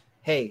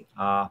 "Hey,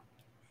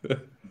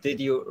 did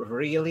you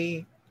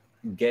really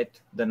get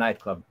the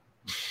nightclub?"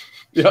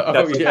 Yeah,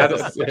 That was- yeah, that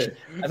was that's the it.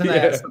 And then I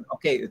Yeah. asked him,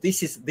 okay,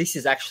 this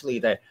is actually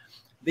the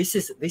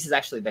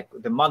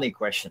money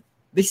question.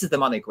 This is the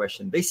money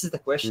question. This is the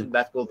question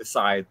that will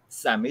decide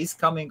Sam is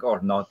coming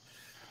or not.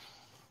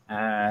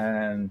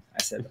 And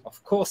I said,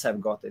 of course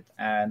I've got it,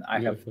 and I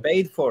have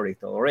paid for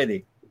it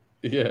already.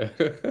 Yeah.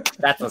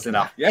 That was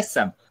enough. Yes,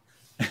 Sam.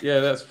 Yeah,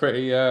 that's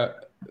pretty.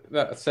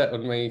 That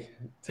settled me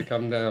to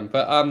come down.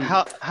 But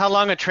How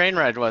long a train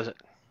ride was it?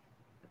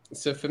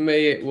 so for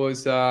me, it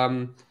was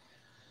so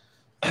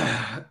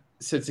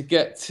to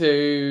get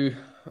to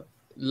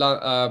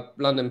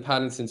London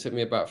Paddington took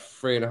me about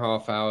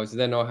 3.5 hours.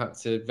 Then I had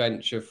to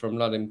venture from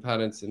London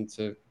Paddington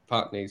to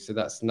Putney, so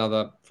that's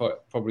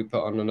probably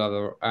put on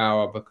another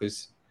hour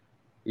because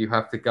you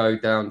have to go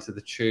down to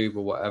the tube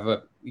or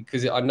whatever.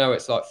 Because I know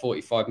it's like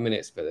 45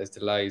 minutes, but there's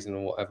delays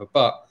and whatever.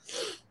 But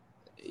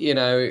you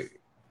know,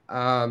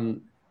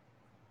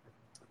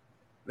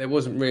 there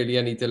wasn't really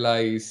any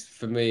delays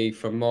for me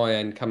from my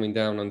end coming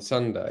down on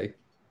Sunday.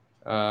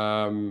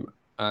 And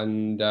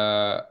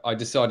I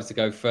decided to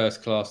go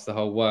first class the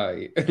whole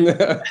way,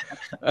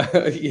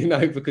 you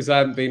know, because I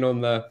hadn't been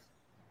on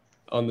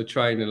the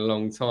train in a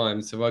long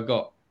time. So I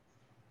got,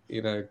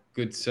 you know,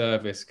 good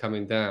service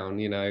coming down.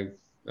 You know,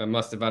 I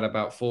must have had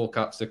about 4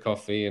 cups of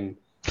coffee and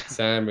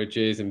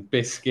sandwiches and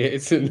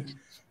biscuits and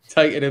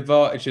taking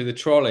advantage of the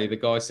trolley. The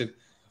guy said,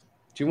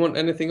 "Do you want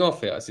anything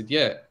off it?" I said,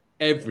 "Yeah,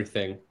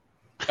 everything."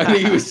 And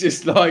he was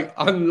just like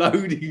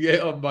unloading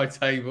it on my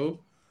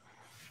table.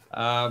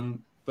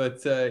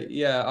 But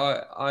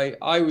yeah,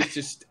 I was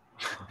just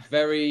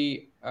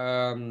very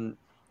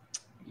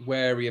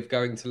wary of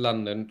going to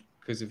London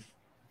because of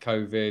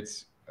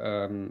COVID,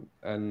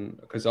 and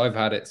because I've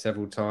had it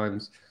several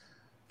times.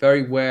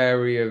 Very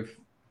wary of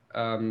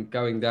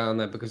going down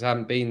there because I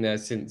haven't been there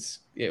since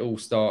it all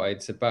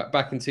started. So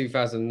back in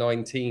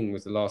 2019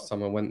 was the last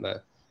time I went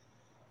there.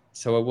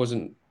 So I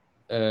wasn't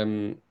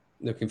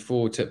looking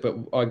forward to it. But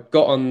I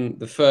got on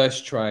the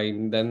first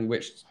train, then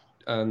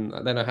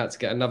I had to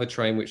get another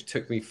train, which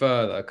took me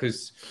further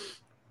because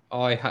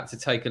I had to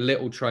take a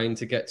little train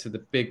to get to the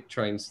big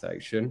train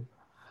station.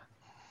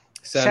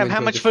 Sam, how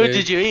enjoyed much the food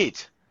did you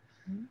eat?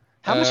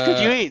 How much could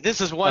you eat?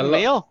 This is one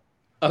meal.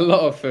 A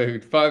lot of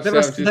food. 5 They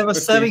sandwiches, were 15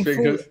 serving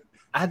fingers. food.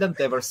 Adam,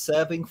 they were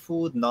serving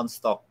food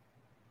non-stop.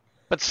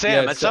 But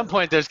Sam, Yeah, at so- some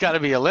point, there's got to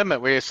be a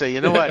limit where you say,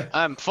 you know what,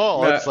 I'm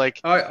full. No, It's like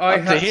I up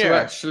to had here. to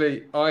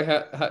actually, I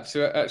had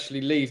to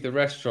actually leave the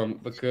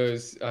restaurant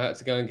because I had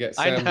to go and get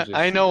sandwiches.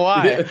 I know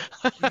why.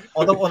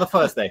 On the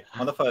first day.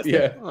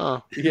 Yeah,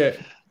 Oh. yeah.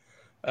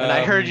 And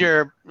I heard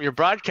your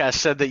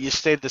broadcast said that you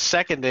stayed the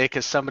second day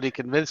because somebody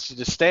convinced you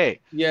to stay.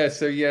 Yeah,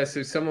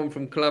 so someone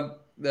from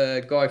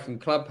the guy from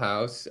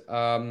Clubhouse,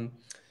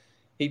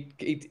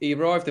 he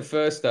arrived the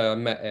first day I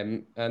met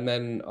him, and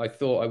then I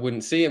thought I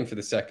wouldn't see him for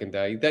the second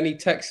day. Then he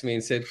texted me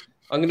and said,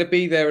 "I'm going to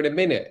be there in a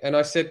minute." And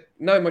I said,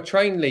 "No, my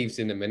train leaves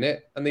in a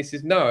minute." And they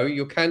said, "No,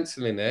 you're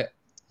cancelling it.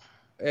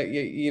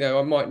 You know,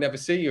 I might never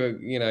see you,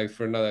 you know,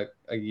 for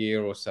a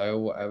year or so or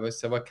whatever."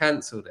 So I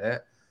cancelled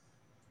it.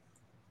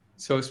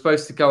 So I was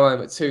supposed to go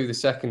home at 2 the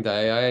second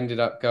day. I ended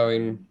up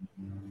getting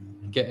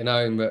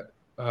home at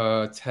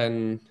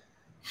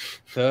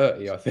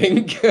 10:30, I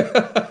think.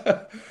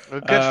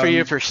 Well, good for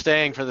you for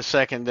staying for the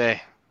second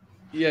day.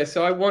 Yeah,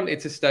 so I wanted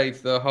to stay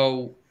for the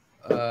whole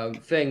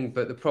thing,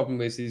 but the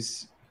problem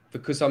is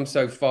because I'm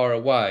so far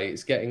away,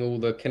 it's getting all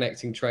the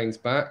connecting trains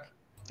back.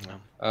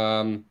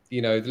 Yeah.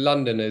 You know, the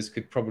Londoners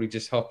could probably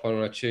just hop on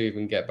a tube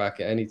and get back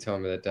at any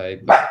time of the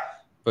day.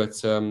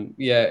 But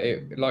yeah,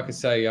 like I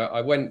say,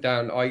 I went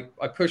down.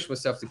 I pushed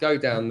myself to go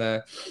down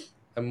there,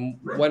 and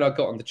when I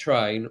got on the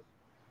train,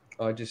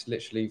 I just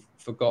literally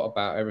forgot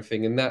about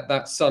everything. And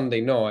that Sunday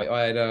night,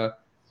 I had a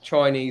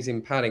Chinese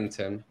in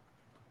Paddington,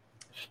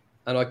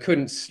 and I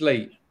couldn't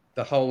sleep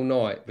the whole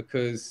night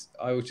because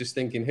I was just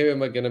thinking, who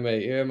am I going to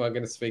meet? Who am I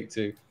going to speak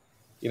to?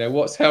 You know,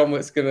 what's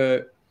Helmut's going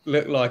to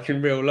look like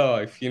in real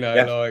life? You know,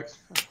 like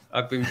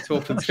I've been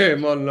talking to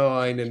him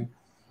online,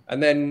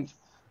 and then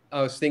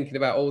I was thinking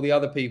about all the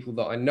other people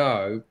that I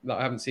know that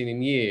I haven't seen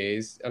in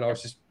years, and I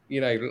was just,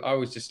 you know, I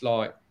was just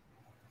like,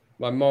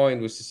 my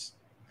mind was just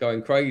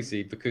going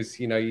crazy because,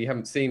 you know, you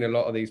haven't seen a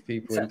lot of these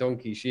people in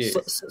donkey's years.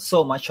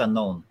 So much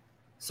unknown.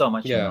 So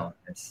much unknown.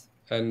 Yes.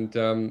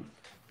 And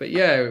but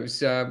yeah, it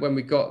was when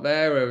we got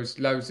there was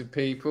loads of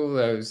people,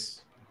 there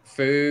was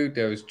food,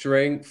 there was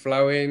drink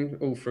flowing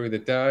all through the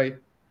day.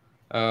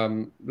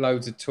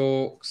 Loads of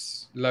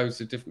talks,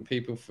 loads of different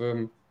people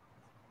from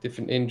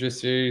different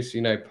industries,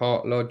 you know,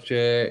 Part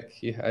Logic,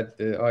 you had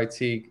the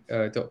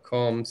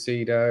IT.com,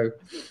 CEDO,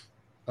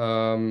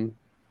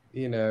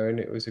 you know, and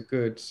it was a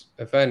good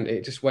event.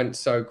 It just went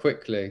so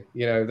quickly,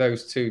 you know,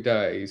 those 2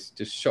 days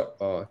just shot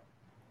by.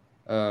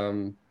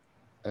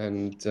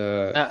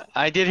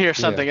 I did hear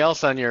something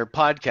else on your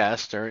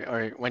podcast,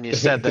 or when you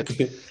said that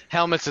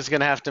Helmets is going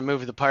to have to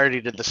move the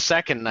party to the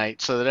second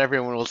night so that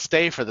everyone will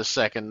stay for the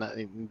second night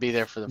and be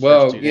there for the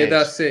first 2 days.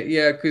 That's it.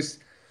 Yeah, because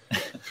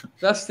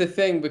that's the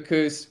thing,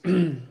 because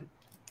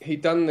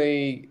he'd done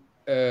the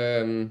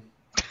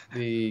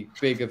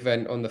big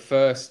event on the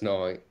first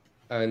night,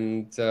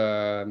 and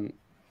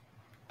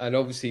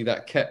obviously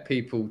that kept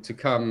people to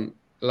come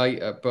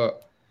later,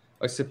 but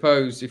I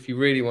suppose if you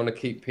really want to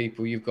keep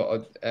people, you've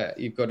got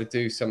to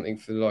do something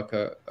for like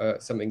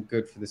something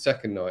good for the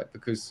second night,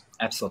 because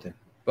absolutely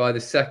by the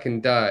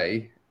second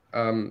day,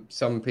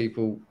 some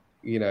people,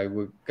 you know,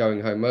 were going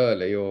home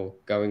early or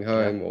going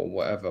home or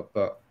whatever.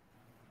 But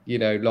you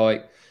know,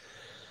 like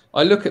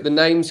I look at the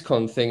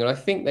NamesCon thing, and I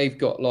think they've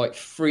got like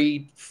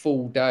 3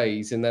 full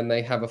days, and then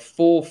they have a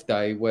 4th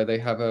day where they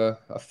have a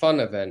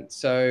fun event.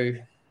 So,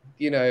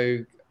 you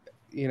know,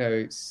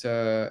 it's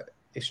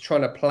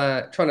trying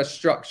to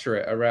structure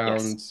it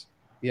around,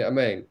 you know what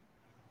I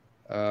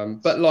mean?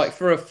 But like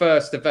for a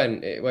first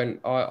event, it went.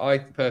 I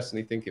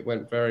personally think it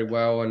went very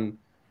well, and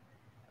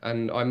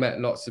I met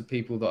lots of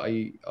people that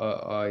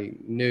I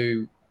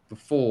knew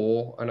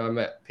before, and I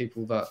met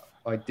people that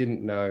I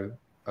didn't know,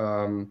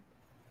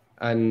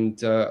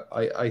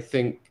 I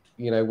think,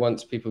 you know,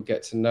 once people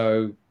get to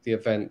know the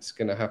event's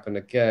going to happen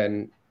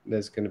again,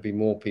 there's going to be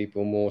more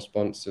people, more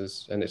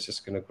sponsors, and it's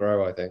just going to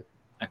grow, I think.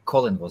 And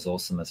Colin was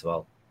awesome as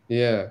well.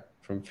 Yeah,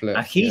 from Flip.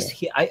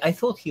 I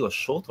thought he was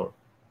shorter.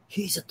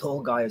 He's a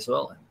tall guy as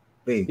well.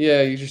 Big.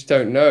 Yeah, you just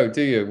don't know,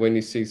 do you, when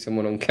you see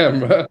someone on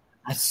camera?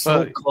 And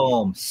so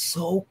calm.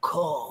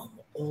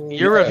 Oh,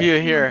 your review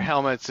here,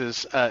 Helmets,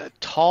 is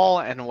tall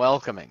and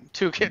welcoming.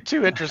 Two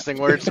interesting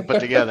words to put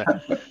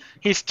together.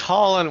 He's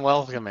tall and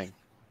welcoming.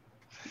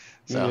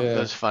 So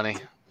that's funny.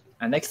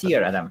 And next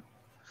year, Adam.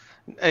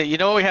 You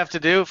know what we have to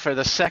do for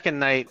the second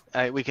night?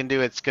 We can do.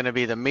 It's going to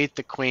be the Meet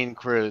the Queen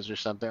cruise or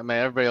something. I mean,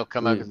 everybody will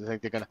come out because they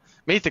think they're going to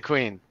meet the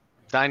Queen,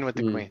 dine with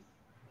the Queen.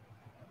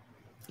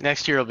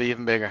 Next year will be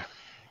even bigger.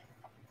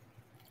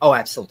 Oh,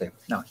 absolutely.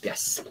 No,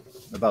 yes.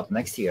 About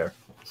next year.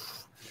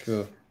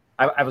 Cool.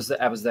 I was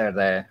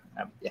there.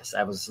 Yes,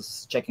 I was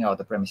just checking out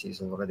the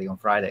premises already on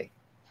Friday.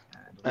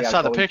 I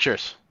saw the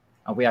pictures.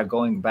 And we are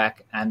going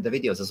back, and the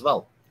videos as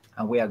well.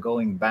 And we are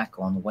going back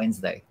on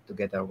Wednesday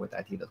together with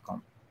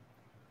IT.com.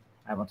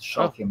 I want to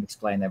show him,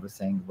 explain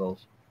everything. Well,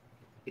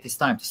 it is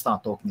time to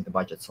start talking the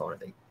budgets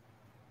already.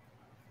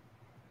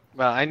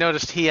 Well, I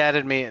noticed they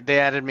added me on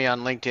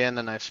LinkedIn,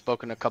 and I've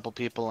spoken to a couple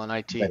people on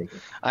IT.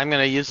 I'm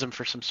going to use them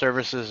for some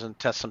services and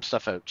test some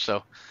stuff out.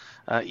 So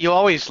you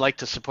always like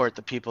to support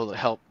the people that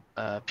help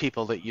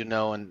people that you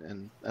know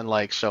and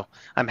like. So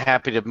I'm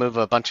happy to move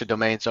a bunch of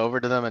domains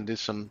over to them and do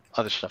some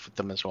other stuff with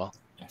them as well.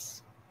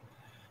 Yes.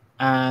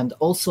 And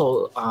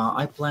also,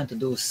 I plan to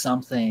do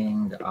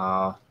something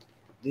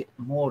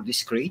more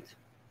discreet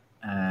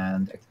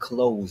and a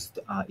closed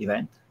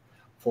event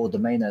for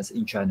domainers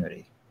in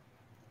January.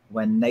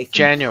 When Nathan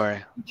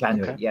January,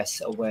 okay.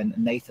 Yes, when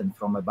Nathan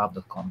from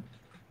above.com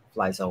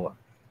flies over.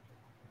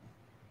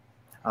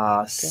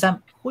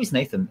 Sam, who is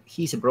Nathan?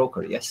 He's a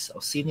broker, yes,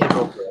 a senior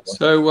broker.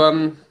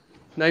 So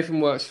Nathan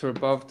works for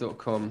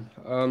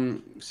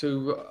above.com.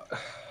 So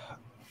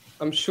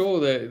I'm sure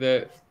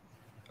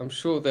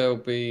they'll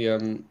be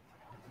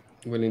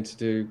willing to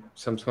do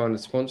some kind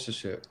of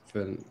sponsorship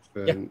for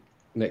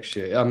next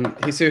year.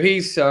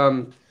 He's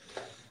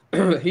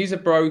a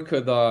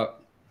broker that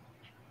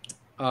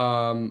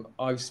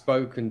I've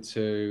spoken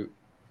to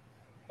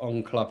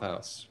on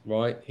Clubhouse,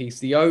 right? He's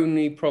the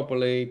only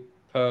probably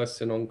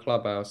person on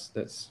Clubhouse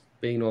that's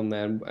been on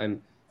there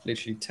and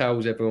literally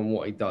tells everyone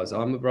what he does.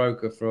 I'm a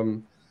broker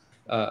from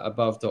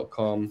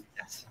above.com.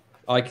 Yes.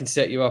 I can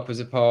set you up as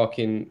a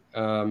parking,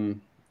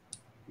 on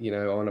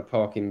a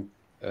parking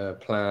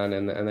plan,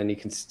 and then you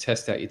can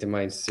test out your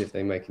domains to see if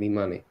they make any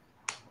money.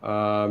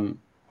 I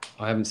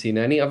haven't seen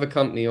any other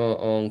company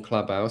on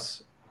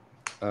Clubhouse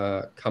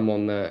come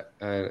on there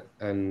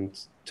and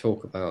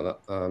talk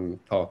about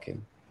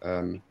parking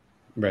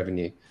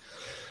revenue,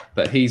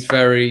 but he's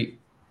very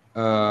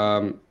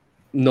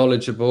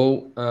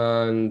knowledgeable,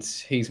 and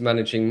he's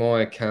managing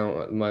my account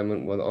at the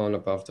moment on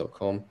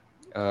above.com,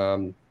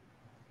 and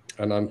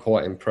I'm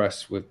quite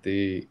impressed with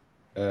the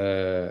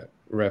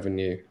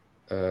revenue.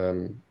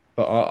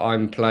 But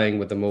I'm playing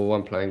with them all.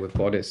 I'm playing with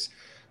Bodice,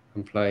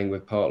 I'm playing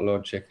with Part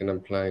Logic, and I'm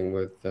playing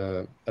with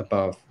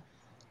Above.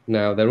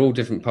 Now, they're all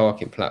different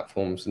parking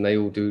platforms, and they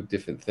all do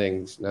different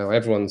things. Now,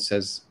 everyone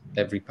says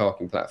every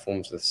parking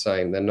platform's the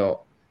same. They're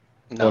not.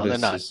 No, they're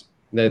not.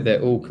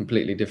 They're all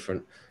completely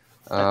different.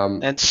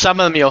 And some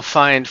of them you'll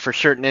find for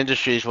certain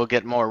industries will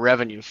get more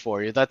revenue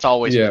for you. That's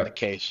always been the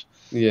case.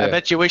 Yeah. I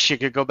bet you wish you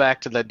could go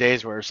back to the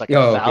days where it's like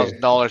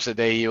 $1,000 a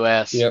day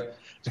US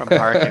from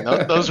parking.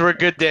 Those were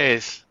good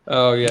days.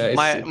 Oh yeah, it's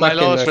My back in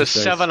lowest those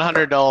was days.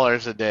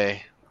 $700 a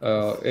day.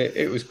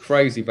 It was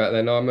crazy back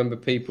then. I remember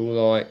people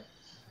like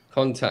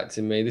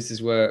contacting me. This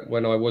is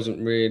when I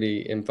wasn't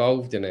really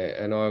involved in it,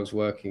 and I was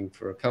working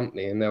for a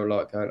company, and they were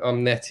like,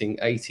 "I'm netting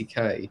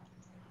 80K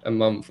a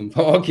month from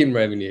parking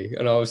revenue,"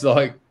 and I was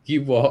like,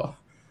 "You what?"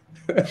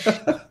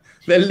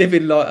 They're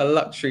living like a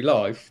luxury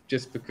life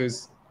just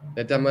because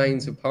their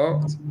domains are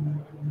parked.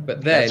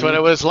 But then That's what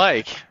it was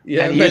like.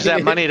 Yeah, and use that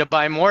maybe. money to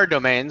buy more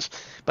domains.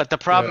 But the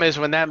problem is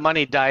when that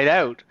money died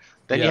out,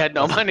 then you Yeah, had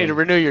no that's the money to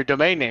problem. renew your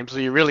domain name, so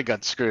you really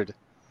got screwed.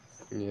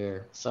 Yeah.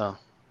 So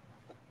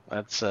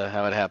that's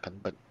how it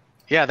happened. But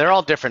yeah, they're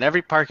all different.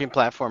 Every parking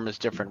platform is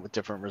different with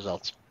different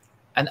results.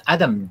 And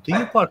Adam, do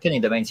you park any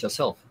domains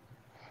yourself?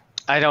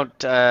 I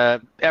don't.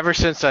 Ever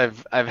since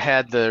I've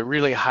had the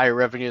really high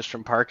revenues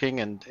from parking,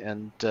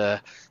 and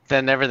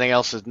then everything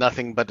else is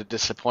nothing but a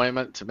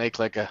disappointment. To make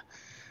like a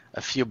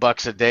few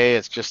bucks a day,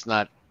 it's just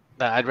not.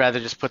 I'd rather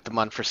just put them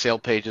on for sale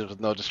pages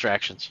with no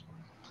distractions.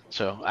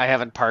 So I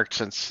haven't parked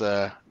since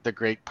the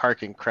great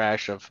parking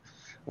crash of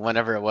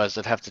whenever it was.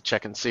 I'd have to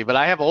check and see. But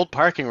I have old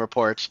parking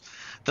reports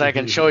that I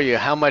can show you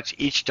how much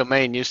each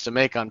domain used to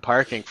make on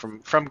parking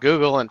from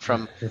Google and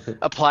from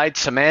Applied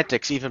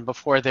Semantics, even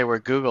before they were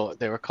Google.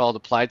 They were called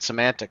Applied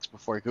Semantics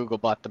before Google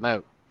bought them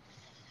out.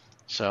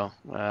 So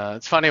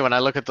it's funny when I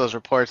look at those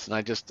reports and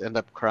I just end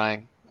up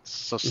crying. It's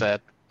so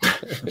sad.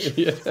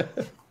 Yeah.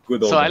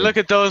 Good So I look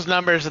at those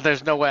numbers and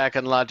there's no way I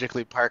can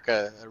logically park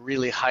a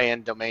really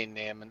high-end domain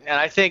name. And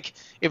I think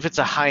if it's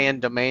a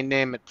high-end domain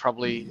name, it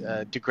probably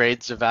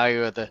degrades the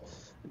value of the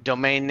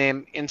domain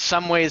name in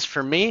some ways.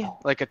 For me,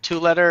 like a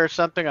 2-letter or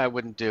something, I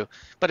wouldn't do.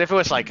 But if it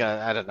was like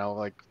I don't know,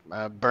 like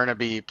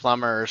Burnaby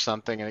Plumber or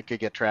something, and it could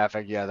get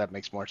traffic, yeah, that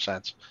makes more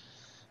sense.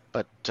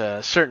 But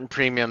certain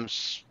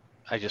premiums,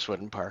 I just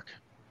wouldn't park.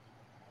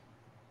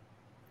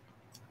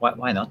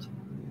 Why not?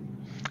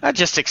 I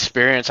just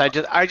experience. I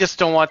just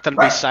don't want them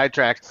to be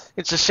sidetracked.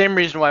 It's the same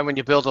reason why when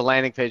you build a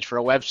landing page for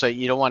a website,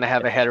 you don't want to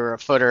have a header or a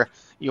footer.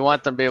 You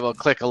want them to be able to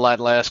click a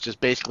lot less. Just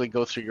basically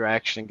go through your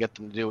action and get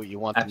them to do what you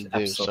want them to do.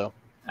 Absolutely.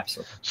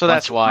 Absolutely. So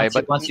that's why.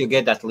 But once you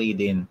get that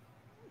lead in,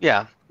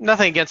 yeah,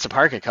 nothing against the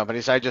parking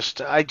companies. I just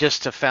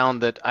have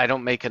found that I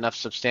don't make enough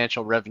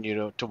substantial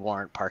revenue to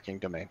warrant parking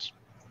domains.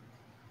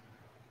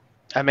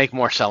 I make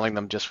more selling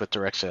them just with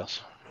direct sales.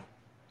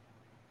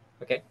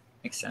 okay,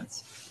 makes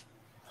sense.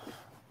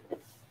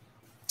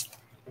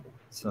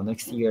 So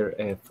next year,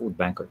 a food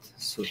banquet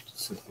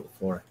suitable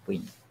for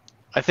Queen.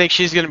 I think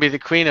she's going to be the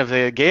queen of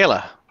the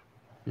gala.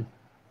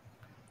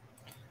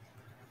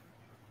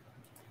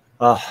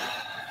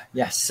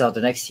 Yes, so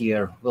the next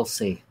year, we'll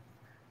see.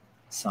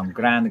 Some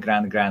grand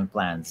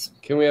plans.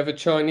 Can we have a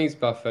Chinese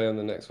buffet on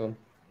the next one?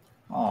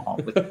 Oh,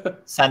 with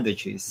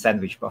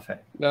sandwich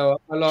buffet. No,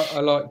 I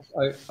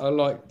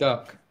like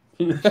duck.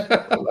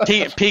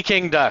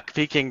 Peking duck.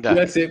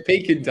 That's it,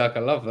 Peking duck. I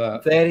love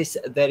that.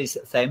 There is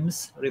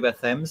Thames, River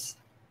Thames.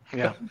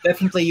 Yeah.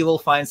 Definitely you will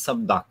find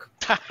some duck.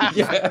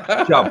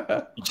 Yeah. Jump.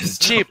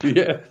 Just Cheap.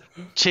 Yeah.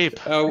 Cheap.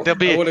 I They'll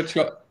be want to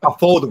try.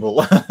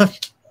 affordable.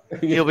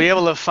 You'll be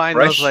able to find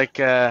Fresh. those like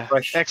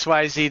Fresh.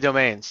 XYZ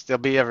domains. They'll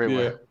be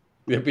everywhere.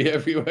 Yeah. They'll be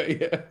everywhere.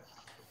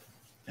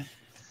 Yeah.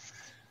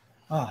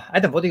 Oh,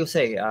 Adam, what do you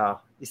say?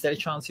 Is there a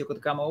chance you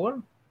could come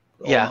over?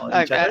 Yeah.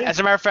 In January? As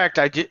a matter of fact,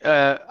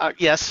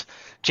 yes,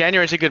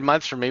 January is a good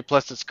month for me.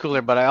 Plus, it's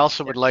cooler. But I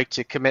also would like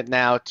to commit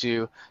now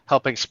to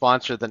helping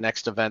sponsor the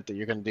next event that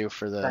you're going to do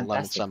for the London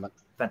Fantastic. Summit.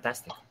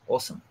 Fantastic.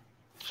 Awesome.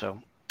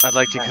 So I'd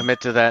like to Right.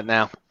 commit to that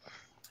now.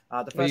 The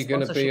Are you first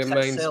going to be a sponsorships I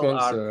main sell are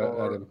sponsor,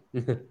 for-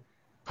 Adam?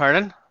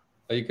 Pardon?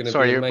 Are you going to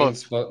Sorry, be a you're main both-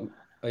 sponsor?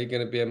 Are you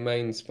going to be a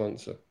main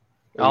sponsor?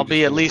 Or I'll you be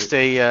just at gonna least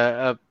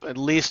at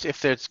least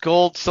if it's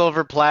gold,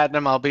 silver,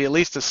 platinum, I'll be at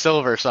least a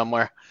silver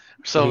somewhere,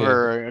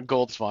 silver or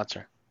gold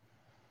sponsor.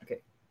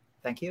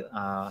 Thank you.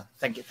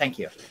 Thank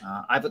you.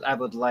 I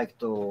would like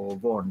to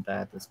warn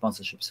that the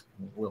sponsorships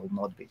will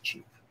not be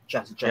cheap.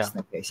 Just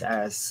in case,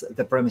 as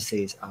the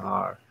premises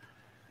are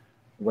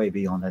way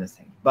beyond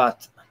anything.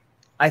 But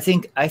I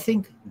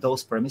think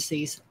those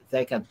premises,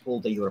 they can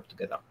pull the Europe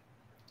together,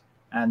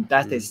 and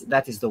that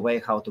is the way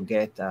how to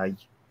get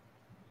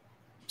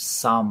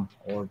some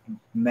or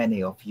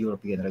many of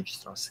European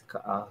registrars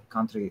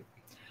country.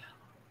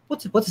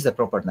 What is the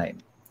proper name?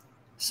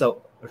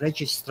 So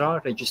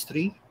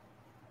registry.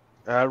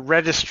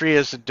 Registry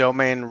is a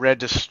domain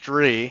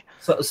registry.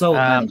 So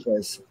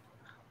managers.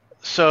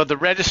 So the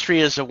registry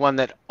is the one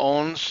that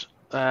owns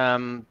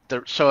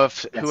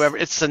whoever,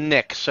 it's the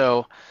NIC.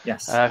 So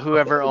Yes.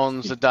 whoever Okay.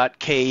 owns the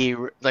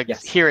 .ke, like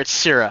Yes. here it's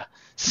CIRA.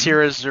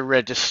 CIRA is the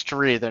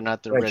registry. They're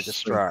not the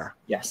Registry. registrar.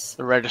 Yes.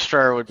 The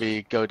registrar would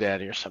be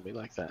GoDaddy or something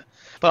like that.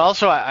 But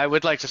also, I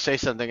would like to say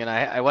something, and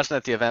I wasn't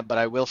at the event, but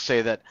I will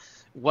say that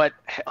what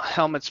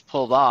Helmets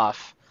pulled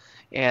off,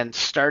 and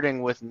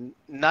starting with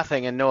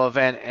nothing and no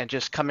event, and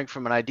just coming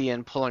from an idea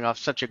and pulling off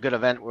such a good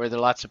event where there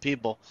are lots of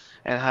people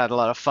and had a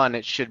lot of fun,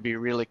 it should be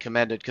really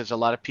commended, because a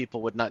lot of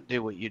people would not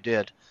do what you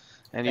did.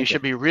 And you Thank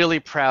should be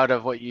really proud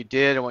of what you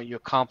did and what you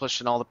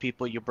accomplished and all the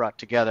people you brought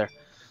together.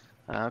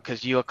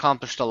 because you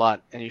accomplished a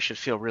lot, and you should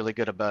feel really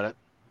good about it.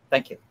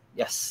 Thank you.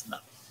 Yes. No.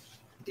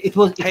 It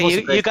was. It Hey, was a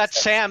you great got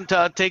success. Sam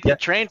to take Yeah. the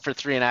train for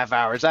 3.5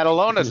 hours. That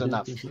alone is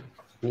enough.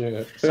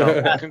 Yeah.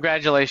 So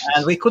congratulations.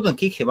 And we couldn't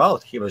kick him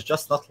out. He was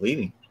just not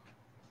leaving.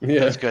 yeah.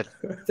 That's good.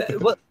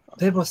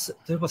 There was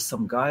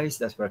some guys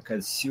that were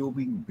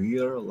consuming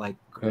beer like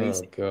Oh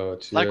crazy.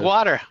 god. Like yeah.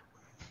 water.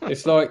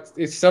 It's like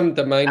it's some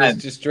domainers And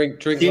just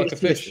drink like a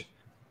fish.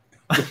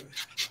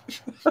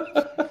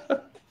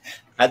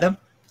 Adam,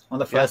 on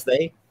the first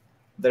day,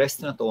 the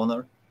restaurant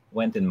owner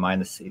went in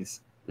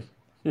minuses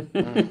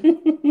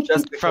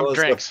just because From of-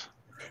 drinks.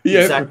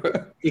 Yeah.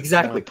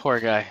 Exactly. Oh, poor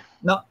guy.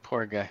 No.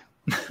 Poor guy.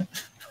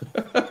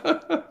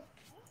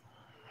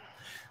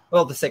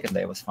 Well, the second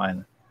day was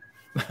fine.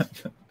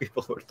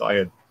 People were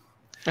tired.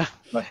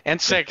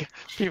 And sick.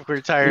 People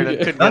were tired and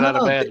Yeah. couldn't No, get no, out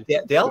of no.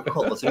 bed. The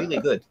alcohol was really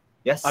good.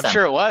 Yes, I'm Sam.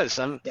 sure it was.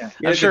 I'm Yeah.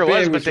 Yeah, sure it the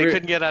was, beer but they re-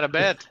 couldn't get out of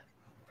bed.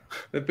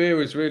 The beer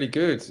was really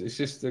good. It's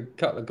just a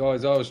couple of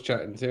guys I was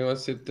chatting to. I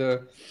said,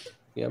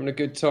 "You having a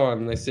good time?"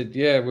 And they said,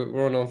 "Yeah,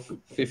 we're on our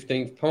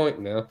 15th pint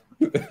now."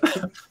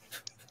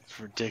 It's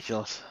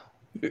ridiculous.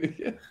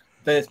 yeah.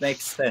 But it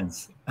makes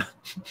sense.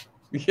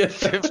 Yeah.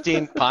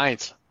 15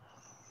 pints.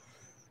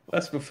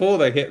 That's before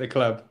they hit the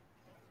club.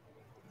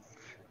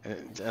 I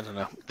don't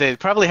know. They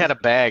probably had a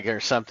bag or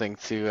something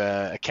to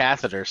a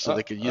catheter so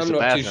they could use I'm the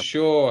not bathroom. too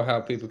sure how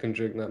people can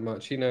drink that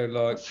much.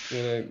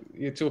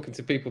 You're talking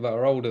to people that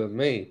are older than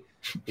me.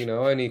 I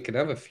only can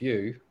have a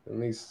few,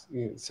 and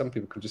some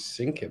people can just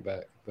sink it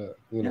back. But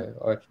Yeah,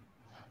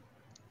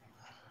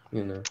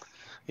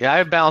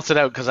 I balance it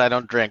out because I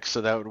don't drink, so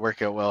that would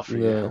work out well for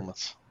you, Yeah.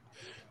 helmets.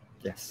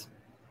 Yes.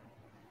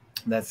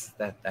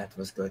 That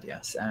was good,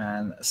 yes.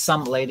 And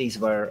some ladies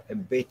were a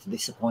bit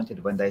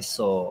disappointed when they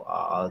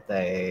saw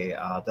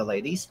the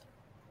ladies,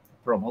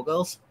 promo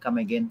girls,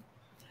 coming in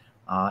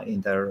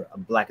their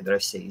black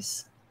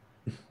dresses.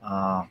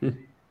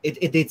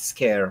 It did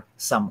scare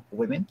some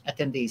women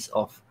attendees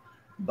off,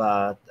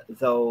 but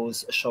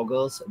those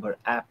showgirls were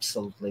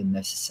absolutely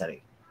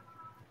necessary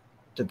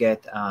to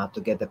get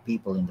the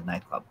people in the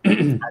nightclub,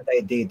 and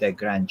they did a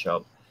grand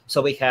job.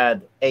 So we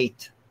had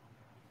eight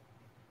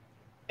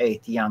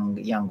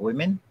young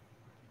women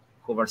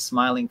who were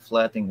smiling,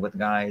 flirting with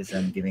guys,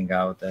 and giving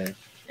out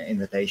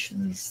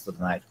invitations to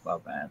the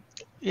nightclub. And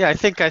Yeah, I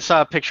think I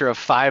saw a picture of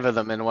 5 of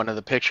them in one of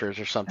the pictures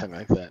or something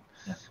like that.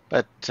 Yeah.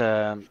 But,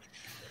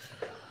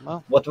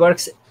 what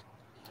works,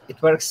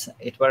 it works,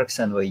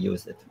 and we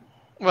use it.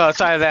 well,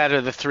 it's either that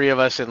or the 3 of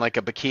us in like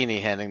a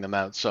bikini handing them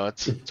out, so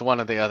it's one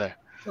or the other.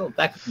 So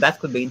that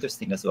could be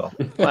interesting as well.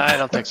 Well, I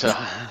don't think so.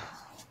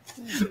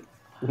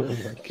 Oh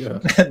my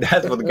god.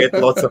 That would get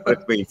lots of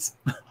retweets.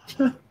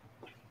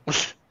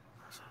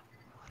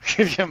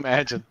 Can you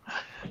imagine?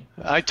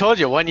 I told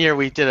you one year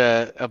we did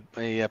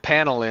a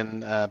panel in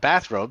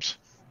bathrobes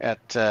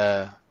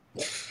at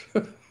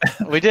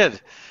we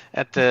did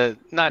at the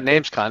not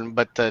NamesCon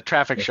but the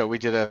traffic show. We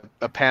did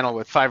a panel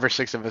with 5 or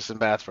 6 of us in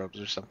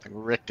bathrobes or something.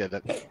 Rick did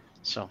it,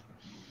 so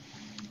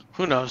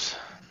who knows?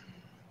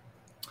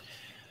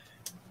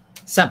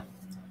 Sam,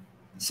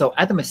 so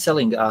Adam is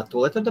selling a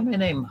two-letter domain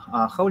name.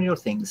 How are your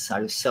things?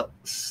 Are you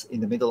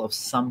in the middle of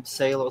some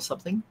sale or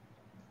something?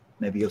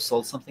 Maybe you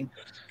sold something?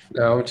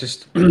 No, I'm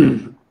just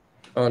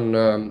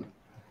on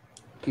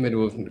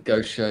middle of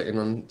negotiating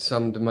on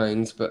some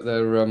domains, but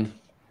they're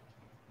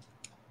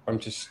I'm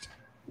just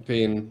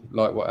being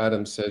like what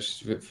Adam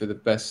says, for the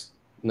best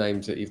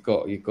names that you've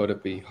got to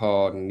be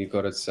hard, and you've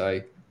got to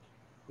say,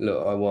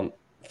 look, I want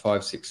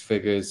 5-6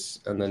 figures,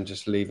 and then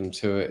just leave them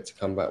to it to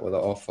come back with an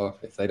offer.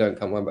 If they don't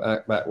come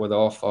back with an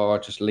offer, I'll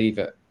just leave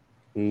it.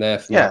 And they're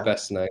for my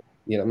best name.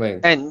 You know what I mean?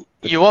 And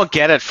you won't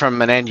get it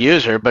from an end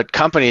user, but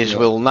companies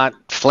will not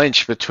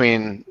flinch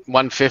between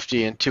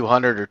 150 and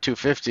 200 or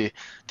 250.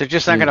 They're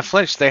just not going to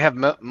flinch. They have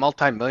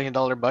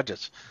multi-million-dollar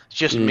budgets. It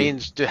just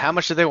means how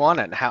much do they want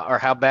it, and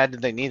how bad do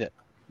they need it?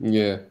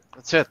 Yeah.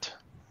 That's it.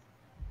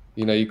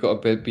 You've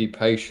got to be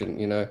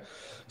patient.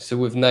 So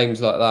with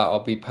names like that, I'll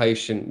be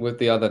patient. With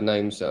the other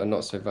names that are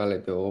not so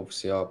valuable,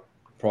 obviously I'll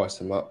price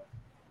them up.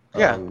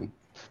 Yeah,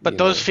 but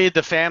those feed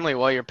the family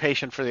while you're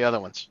patient for the other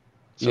ones.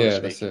 Yeah,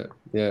 that's it.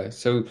 Yeah.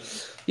 So,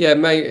 yeah,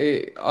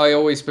 mate, I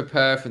always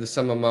prepare for the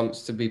summer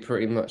months to be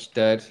pretty much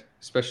dead,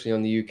 especially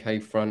on the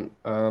UK front.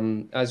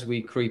 As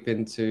we creep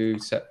into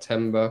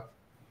September,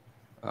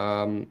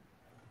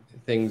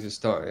 things are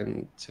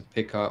starting to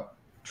pick up.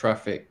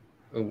 Traffic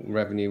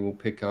revenue will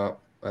pick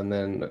up, and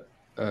then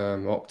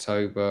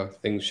October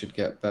things should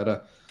get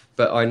better.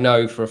 But I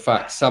know for a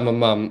fact summer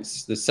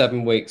months, the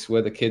 7 weeks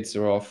where the kids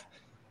are off,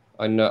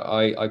 I know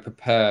I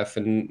prepare for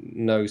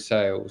no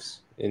sales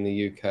in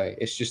the UK.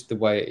 It's just the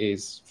way it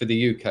is for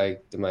the UK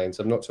domains.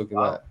 I'm not talking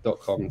about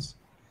 .coms.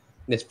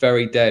 And it's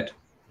very dead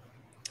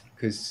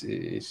because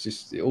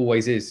it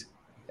always is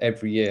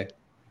every year.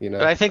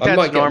 But I think I that's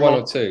might normal. get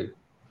 1 or 2.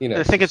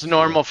 I think it's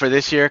normal for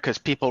this year because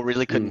people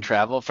really couldn't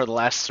travel for the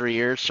last 3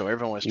 years, so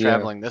everyone was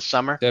traveling this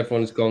summer.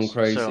 Everyone's gone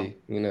crazy,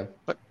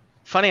 But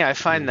funny, I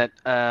find that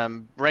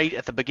right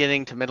at the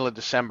beginning to middle of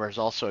December is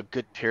also a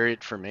good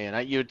period for me,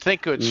 and you'd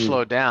think it would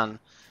slow down,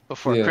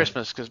 before Yeah.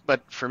 Christmas.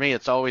 But for me,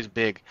 it's always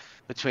big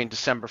between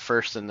December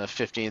 1st and the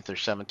 15th or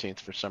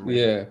 17th for some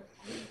reason. Yeah,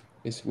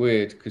 it's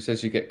weird because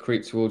as you get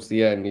creep towards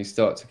the end, you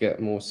start to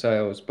get more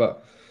sales.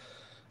 But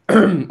I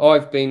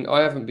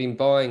haven't been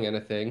buying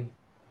anything,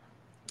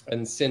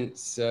 and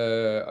since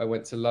I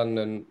went to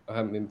London, I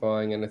haven't been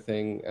buying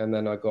anything, and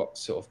then I got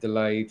sort of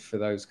delayed for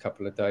those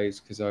couple of days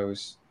because I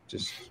was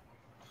just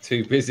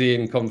too busy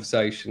in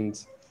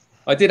conversations.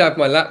 I did have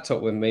my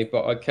laptop with me,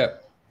 but I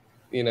kept,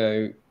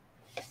 thinking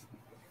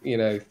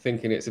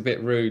it's a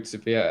bit rude to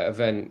be at an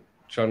event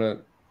trying to,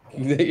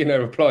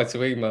 reply to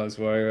emails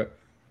while you're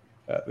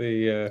at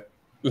the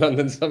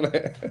London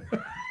Summit.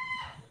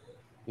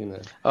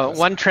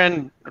 One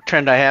trend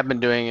I have been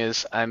doing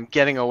is I'm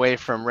getting away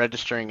from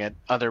registering at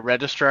other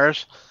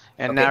registrars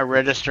and now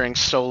registering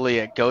solely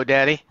at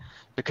GoDaddy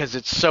because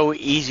it's so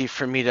easy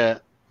for me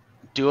to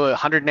do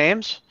 100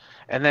 names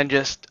and then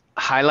just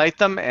highlight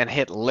them and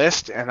hit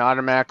list, and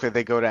automatically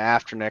they go to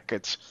Afternic.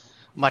 It's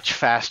much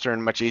faster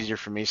and much easier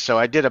for me. So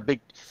I did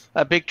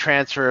a big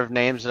transfer of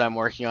names that I'm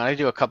working on. I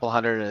do a couple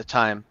hundred at a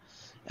time,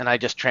 and I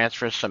just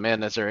transfer some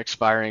in as they're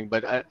expiring.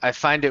 But I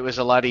find it was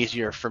a lot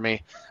easier for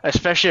me,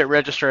 especially at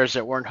registrars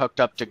that weren't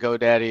hooked up to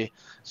GoDaddy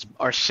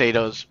or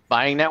Sato's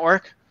buying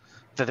network,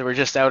 that they were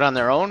just out on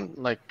their own.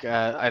 Like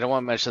I don't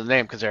want to mention the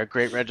name because they're a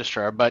great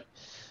registrar, but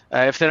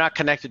if they're not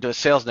connected to a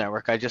sales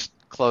network, I just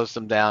close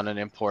them down and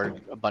import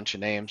a bunch of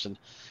names. And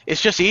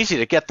it's just easy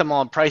to get them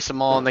all and price them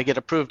all, and they get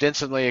approved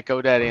instantly at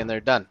GoDaddy and they're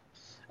done.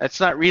 It's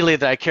not really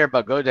that I care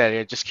about GoDaddy.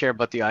 I just care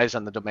about the eyes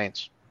on the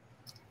domains.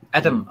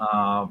 Adam,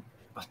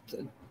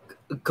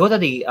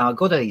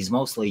 GoDaddy is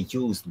mostly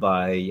used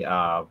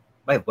by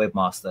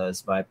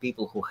webmasters, by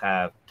people who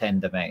have 10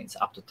 domains,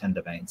 up to 10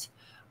 domains.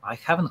 I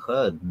haven't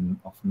heard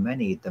of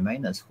many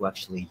domainers who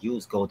actually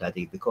use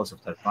GoDaddy because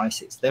of their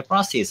prices. Their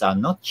prices are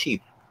not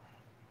cheap.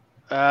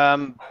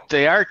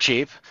 They are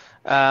cheap.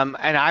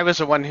 And I was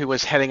the one who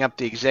was heading up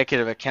the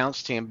executive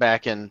accounts team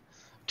back in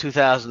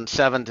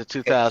 2007 to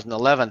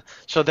 2011.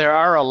 So there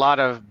are a lot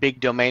of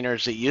big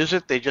domainers that use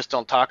it. They just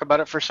don't talk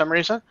about it for some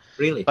reason.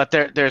 Really? But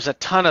there's a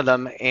ton of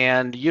them,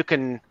 and you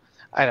can,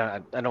 I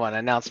don't want to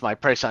announce my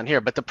price on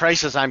here, but the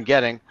prices I'm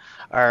getting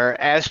are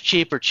as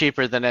cheap or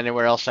cheaper than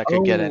anywhere else I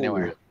could get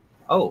anywhere.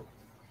 Oh.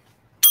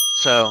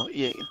 So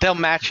they'll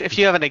match. If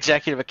you have an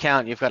executive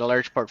account, you've got a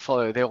large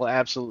portfolio, they will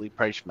absolutely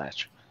price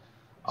match.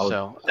 Oh,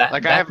 so I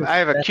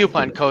have a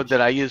coupon code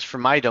that I use for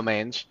my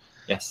domains.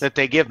 Yes. That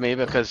they give me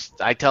because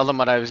I tell them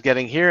what I was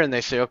getting here, and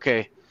they say,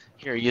 okay,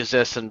 here, use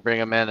this, and bring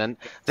them in. And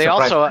they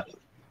also,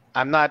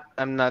 I'm not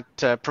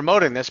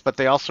promoting this, but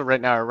they also right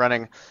now are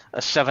running a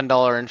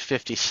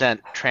 $7.50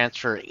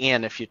 transfer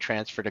in if you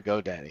transfer to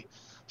GoDaddy.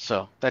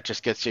 So that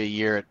just gets you a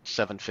year at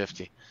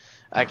 $7.50.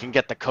 I can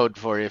get the code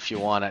for you if you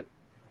want it.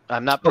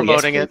 I'm not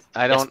promoting it.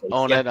 I don't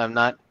own it. I'm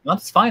not. No,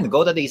 it's fine.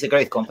 GoDaddy is a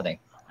great company.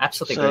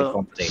 Absolutely great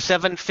company.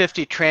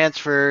 $7.50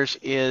 transfers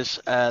is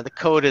the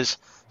code is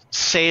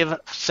save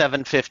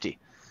 750,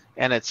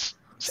 and it's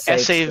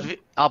SAV.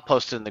 I'll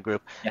post it in the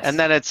group, and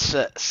then it's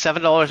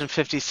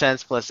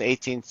 $7.50 plus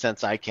 18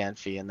 cents ICANN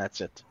fee, and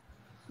that's it.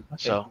 Okay.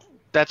 So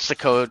that's the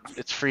code.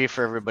 It's free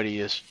for everybody to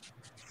use.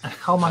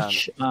 How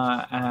much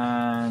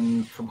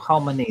and from how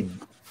many?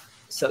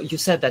 So you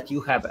said that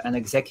you have an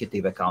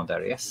executive account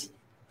there, yes?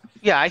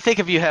 Yeah, I think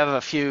if you have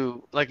a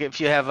few, like if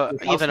you have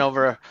even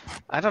over,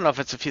 I don't know if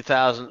it's a few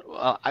thousand.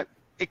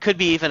 It could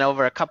be even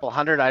over a couple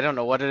hundred. I don't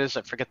know what it is.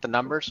 I forget the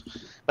numbers,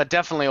 but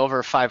definitely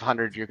over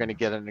 500, you're going to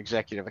get an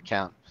executive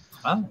account.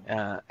 Oh.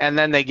 And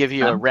then they give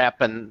you a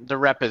rep, and the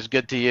rep is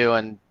good to you.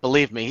 And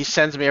believe me, he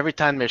sends me every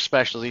time there's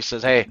specials. He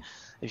says, "Hey,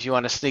 if you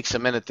want to sneak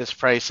some in at this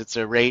price, it's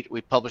a rate.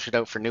 We publish it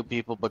out for new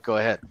people, but go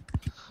ahead."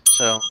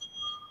 So,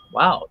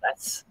 wow,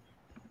 that's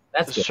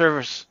the good.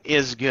 service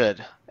is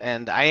good,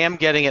 and I am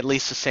getting at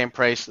least the same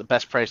price, the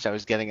best price I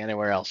was getting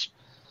anywhere else.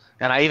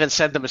 And I even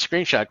sent them a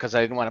screenshot because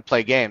I didn't want to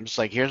play games.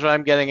 Like, here's what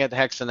I'm getting at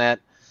Hexanet.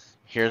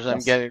 Here's what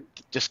I'm getting.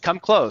 Just come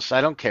close. I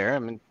don't care. I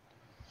mean,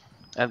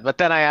 but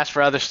then I asked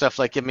for other stuff,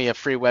 like give me a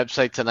free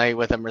website tonight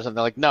with them or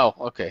something. Like, no,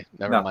 okay,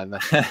 never mind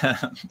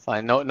that.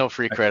 Fine, no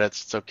free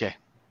credits. It's okay.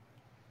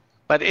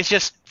 But it's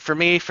just for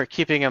me, for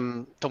keeping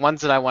them, the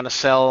ones that I want to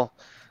sell,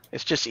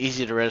 it's just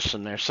easy to register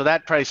them there. So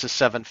that price is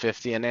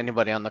 $7.50, and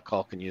anybody on the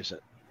call can use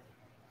it.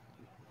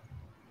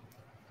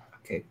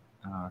 Okay,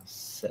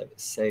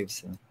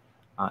 saves.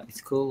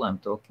 It's cool. I'm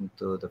talking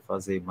to the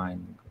fuzzy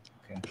mind.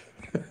 Okay.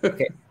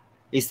 Okay.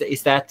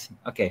 Is that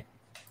okay?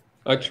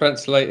 I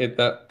translated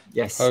that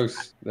yes.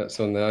 post that's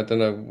on there. I don't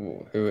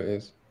know who it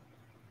is.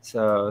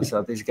 So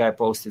this guy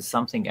posted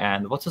something,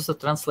 and what was the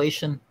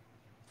translation?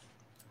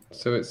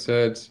 So it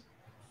said,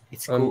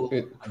 "It's cool.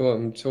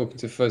 I'm talking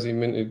to Fuzzy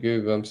Minted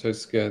Google. I'm so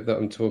scared that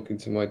I'm talking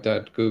to my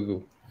dad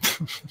Google."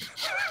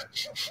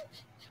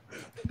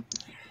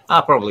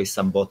 Probably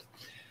some bot.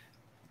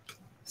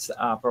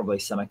 Probably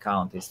some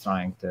account is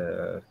trying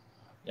to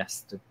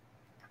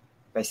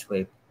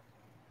basically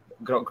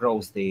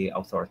grows the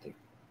authority.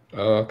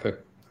 Oh, okay.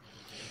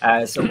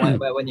 So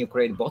when you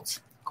create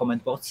bots,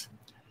 comment bots,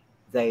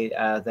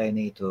 they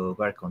need to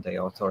work on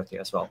their authority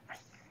as well,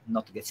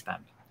 not to get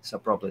spammed. So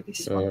probably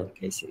this is one of the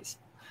cases.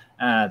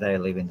 They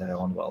live in their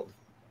own world.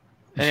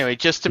 Anyway,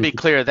 just to be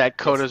clear, that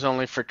code is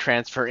only for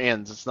transfer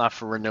ins. It's not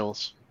for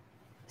renewals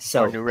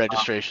So or new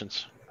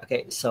registrations.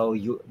 okay, so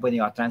when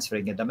you are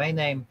transferring a domain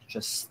name,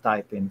 just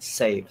type in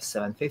save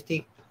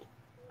 750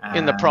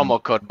 In the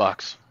promo code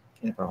box.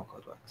 in the promo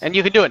code box. And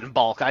you can do it in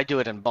bulk. I do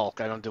it in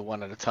bulk. I don't do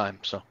one at a time.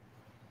 So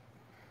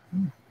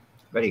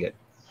Very good.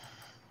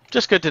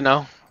 just good to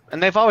know.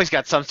 And they've always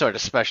got some sort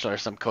of special or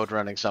some code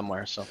running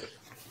somewhere. So.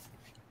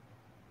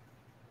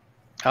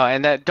 Oh,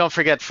 and that, don't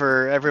forget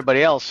for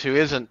everybody else who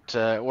isn't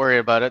worried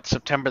about it,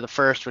 September the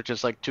 1st, which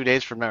is like 2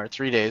 days from now or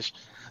 3 days,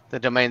 the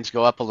domains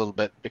go up a little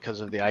bit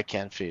because of the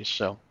ICANN fees.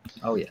 So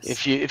Oh yes.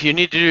 if you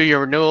need to do your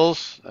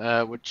renewals,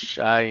 which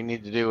I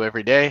need to do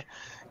every day,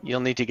 you'll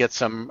need to get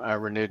some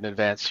renewed in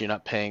advance. You're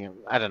not paying,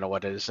 I don't know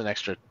what it is, an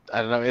extra,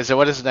 I don't know,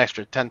 what is an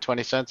extra, 10,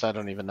 20 cents? I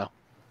don't even know.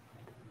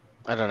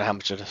 I don't know how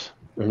much it is.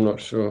 I'm not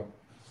sure.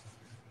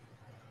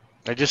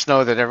 I just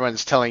know that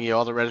everyone's telling you,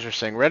 all the registers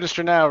saying,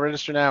 register now,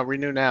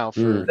 renew now.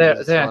 For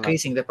They're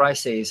increasing the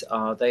prices.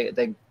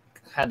 They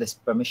had this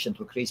permission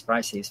to increase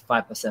prices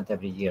 5%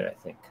 every year, I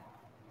think.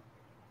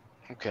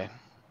 Okay.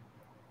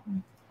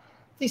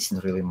 This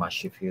isn't really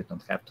much if you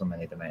don't have too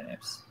many domain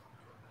names.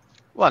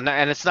 Well,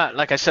 and it's not,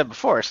 like I said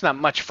before, it's not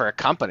much for a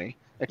company.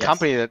 A Yes.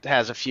 company that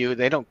has a few,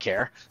 they don't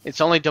care. It's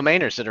only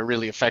domainers that are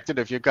really affected.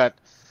 If you've got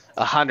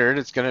 100,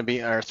 it's going to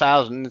be, or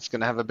 1,000, it's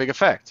going to have a big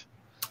effect.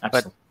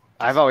 Absolutely.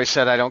 I've always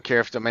said I don't care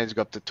if domains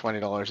go up to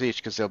 $20 each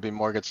because there'll be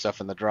more good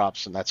stuff in the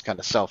drops, and that's kind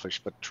of selfish,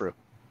 but true.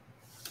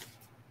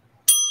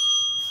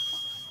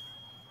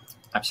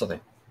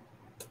 Absolutely.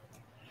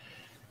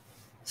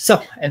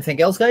 So, anything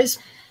else, guys?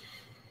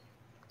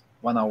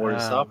 1 hour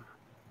is up.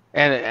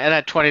 And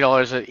at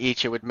 $20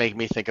 each, it would make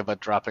me think about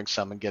dropping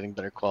some and getting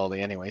better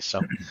quality anyway. So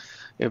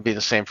it would be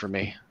the same for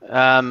me.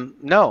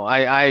 No,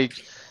 I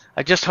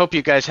just hope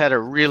you guys had a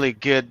really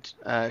good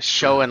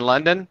show in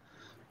London.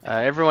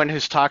 Everyone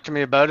who's talked to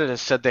me about it has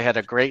said they had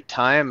a great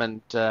time,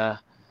 and I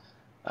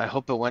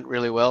hope it went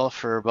really well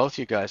for both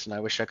you guys. And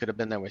I wish I could have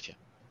been there with you.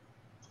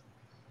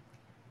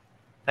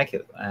 Thank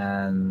you.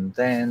 And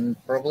then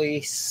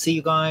probably see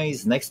you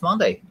guys next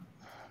Monday.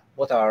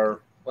 What are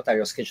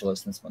your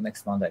schedules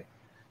next Monday?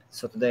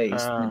 So today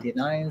is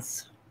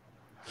 29th.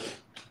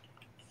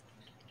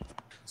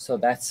 So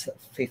that's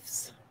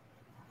 5th.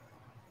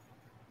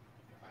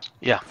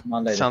 Yeah,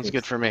 Monday. sounds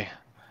good for me.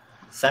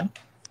 Sam?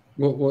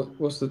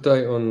 What's the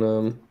date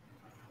on?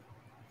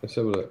 Let's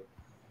have a look.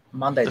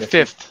 Monday The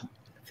 5th.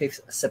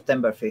 5th,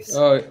 September 5th.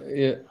 Oh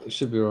yeah, it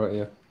should be all right.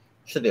 Yeah,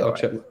 Should be all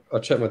right. I'll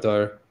check my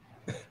diary.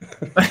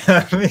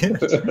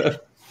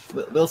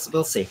 we'll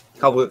see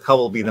how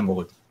will be the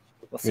mood.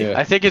 We'll see. Yeah.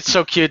 I think it's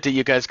so cute that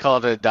you guys call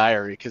it a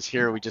diary, because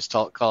here we just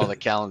call it a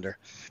calendar.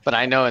 But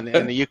I know in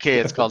the UK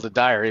it's called a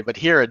diary. But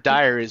here a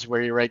diary is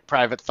where you write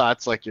private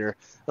thoughts, like you're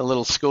a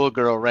little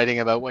schoolgirl writing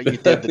about what you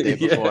did the day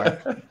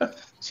before.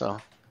 So,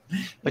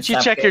 but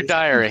you check your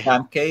diary. In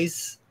some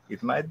case,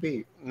 it might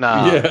be.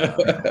 No,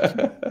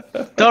 Yeah.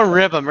 don't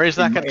rip him, or he's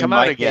not going to In come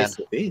my out again. case,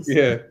 it is.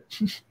 Yeah.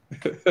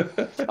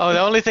 Oh, the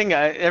only thing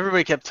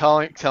everybody kept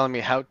telling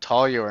me how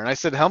tall you were, and I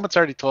said, Helmut's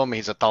already told me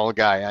he's a tall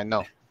guy. I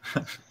know.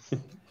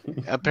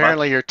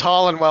 Apparently, you're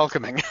tall and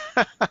welcoming.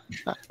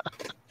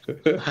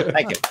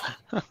 Thank you.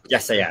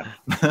 Yes, I am.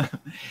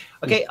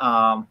 Okay.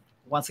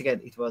 Once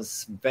again, it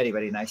was very,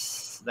 very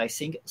nice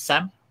seeing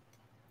Sam.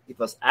 It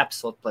was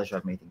absolute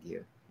pleasure meeting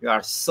you. You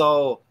are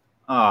so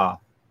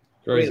Crazy.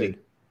 really.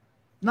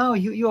 No,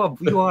 you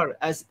are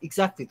as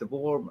exactly the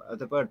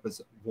word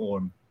was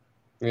warm.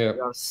 Yeah.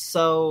 You are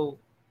so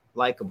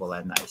likable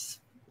and nice.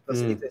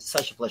 It was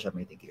such a pleasure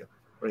meeting you.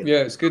 Really. Yeah,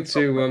 it's good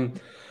to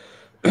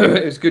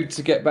it was good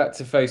to get back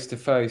to face.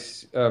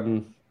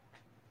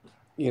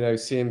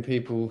 Seeing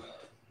people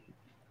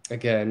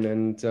again,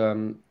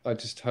 and I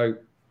just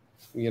hope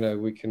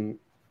we can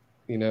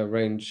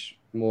arrange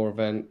more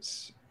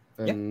events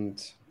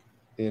and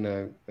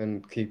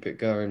and keep it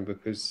going,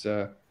 because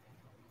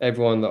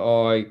everyone that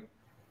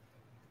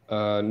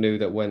I knew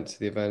that went to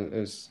the event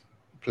was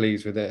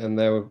pleased with it, and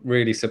they were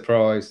really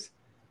surprised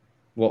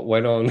what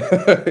went on.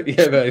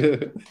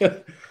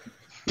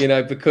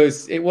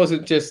 Because it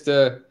wasn't just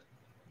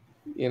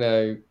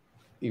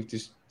you've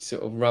just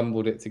sort of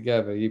rumbled it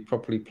together. You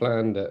properly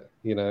planned it,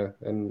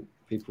 and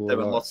people There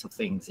were were like, lots of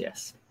things.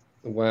 Yes.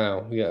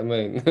 wow, I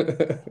mean.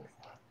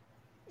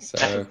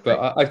 So,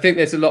 but I think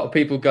there's a lot of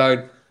people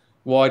going,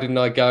 why didn't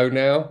I go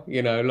now?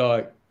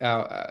 Like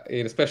out,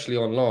 especially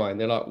online.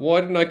 They're like,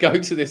 why didn't I go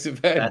to this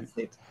event? That's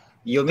it.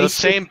 You Those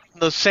same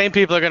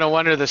people are going to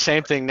wonder the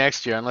same thing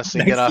next year, unless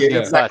they get off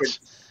their butts.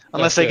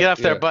 Unless they get off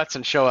their butts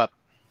and show up.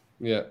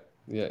 Yeah,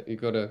 you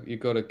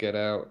gotta get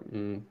out,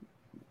 and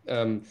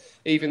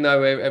even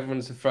though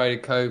everyone's afraid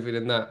of COVID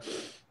and that,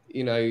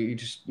 you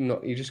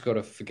just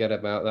gotta forget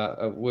about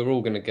that. We're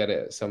all gonna get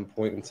it at some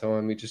point in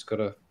time. You just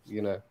gotta,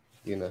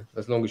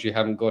 as long as you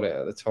haven't got it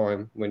at the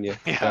time when you're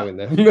going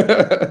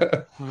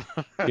there.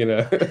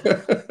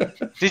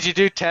 Did you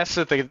do tests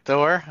at the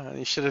door?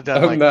 You should have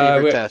done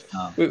fever tests.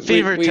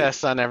 We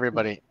Tests on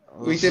everybody.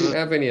 We didn't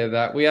have any of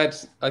that. We had,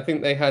 I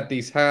think they had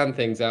these hand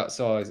things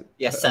outside.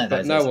 Yes, but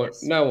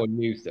sanitizers, no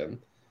one used them.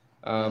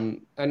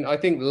 And I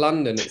think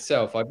London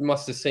itself, I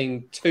must have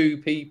seen 2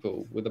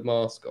 people with a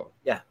mask on.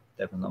 Yeah,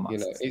 definitely. You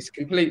know, it's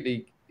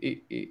completely.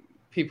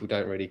 People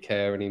don't really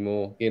care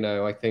anymore. You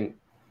know, I think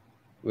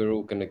we're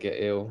all going to get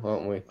ill,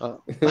 aren't we?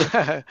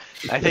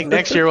 I think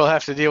next year we'll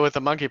have to deal with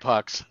the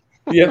monkeypox.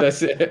 Yeah,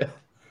 that's it.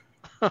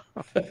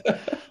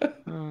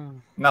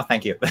 No,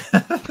 thank you.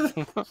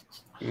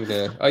 You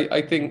know,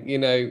 I think, you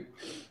know,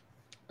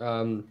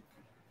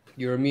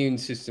 your immune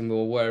system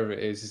or whatever it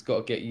is has got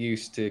to get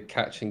used to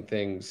catching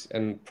things.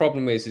 And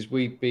problem is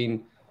we've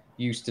been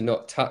used to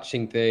not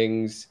touching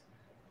things,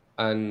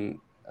 and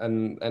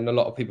a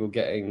lot of people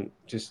getting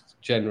just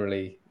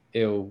generally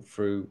ill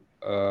through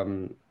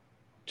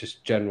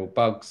just general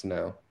bugs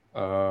now.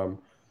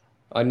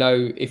 I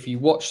know if you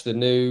watch the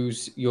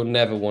news, you'll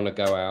never want to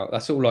go out.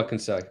 That's all I can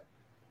say.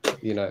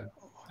 You know,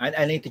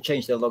 I need to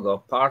change the logo.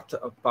 Part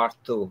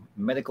 2,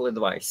 medical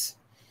advice.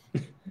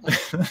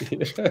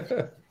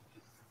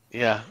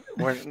 Yeah,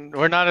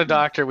 we're not a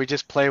doctor. We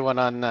just play one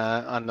on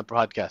the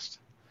podcast.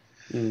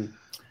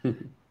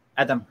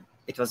 Adam,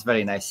 it was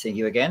very nice seeing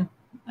you again.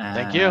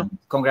 Thank you.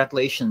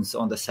 Congratulations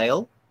on the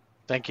sale.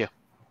 Thank you.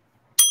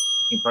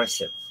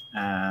 Impressive.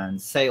 And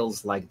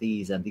sales like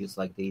these and deals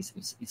like these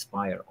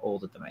inspire all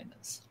the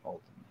domainers.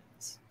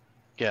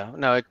 Yeah,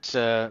 no,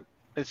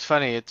 it's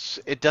funny.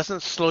 It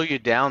doesn't slow you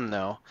down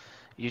though.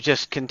 You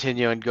just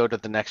continue and go to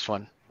the next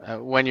one.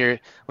 When you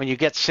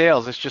get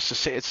sales,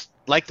 it's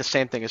like the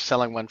same thing as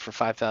selling one for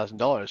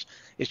 $5,000.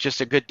 It's just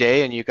a good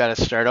day, and you got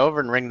to start over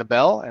and ring the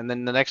bell, and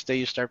then the next day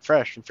you start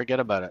fresh and forget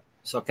about it.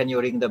 So can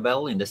you ring the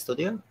bell in the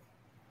studio?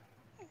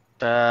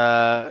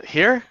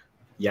 Here?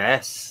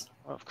 Yes.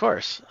 Of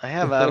course.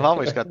 I've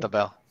always got the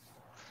bell.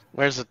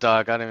 Where's the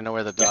dog? I don't even know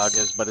where the dog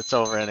is, but it's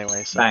over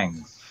anyway. So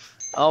Bang.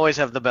 Always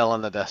have the bell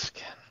on the desk.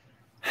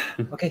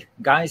 Okay,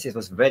 guys, it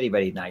was very,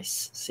 very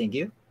nice seeing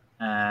you,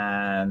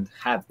 and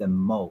have the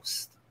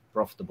most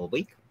profitable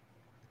week.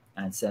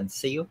 And then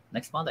see you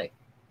next Monday.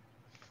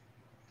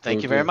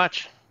 Thank you very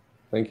much.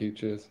 Thank you.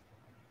 Cheers.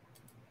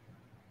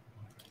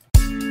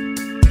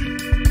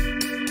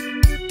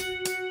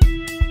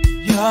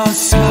 Your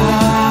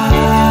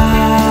smile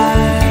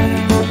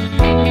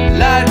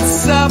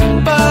lights up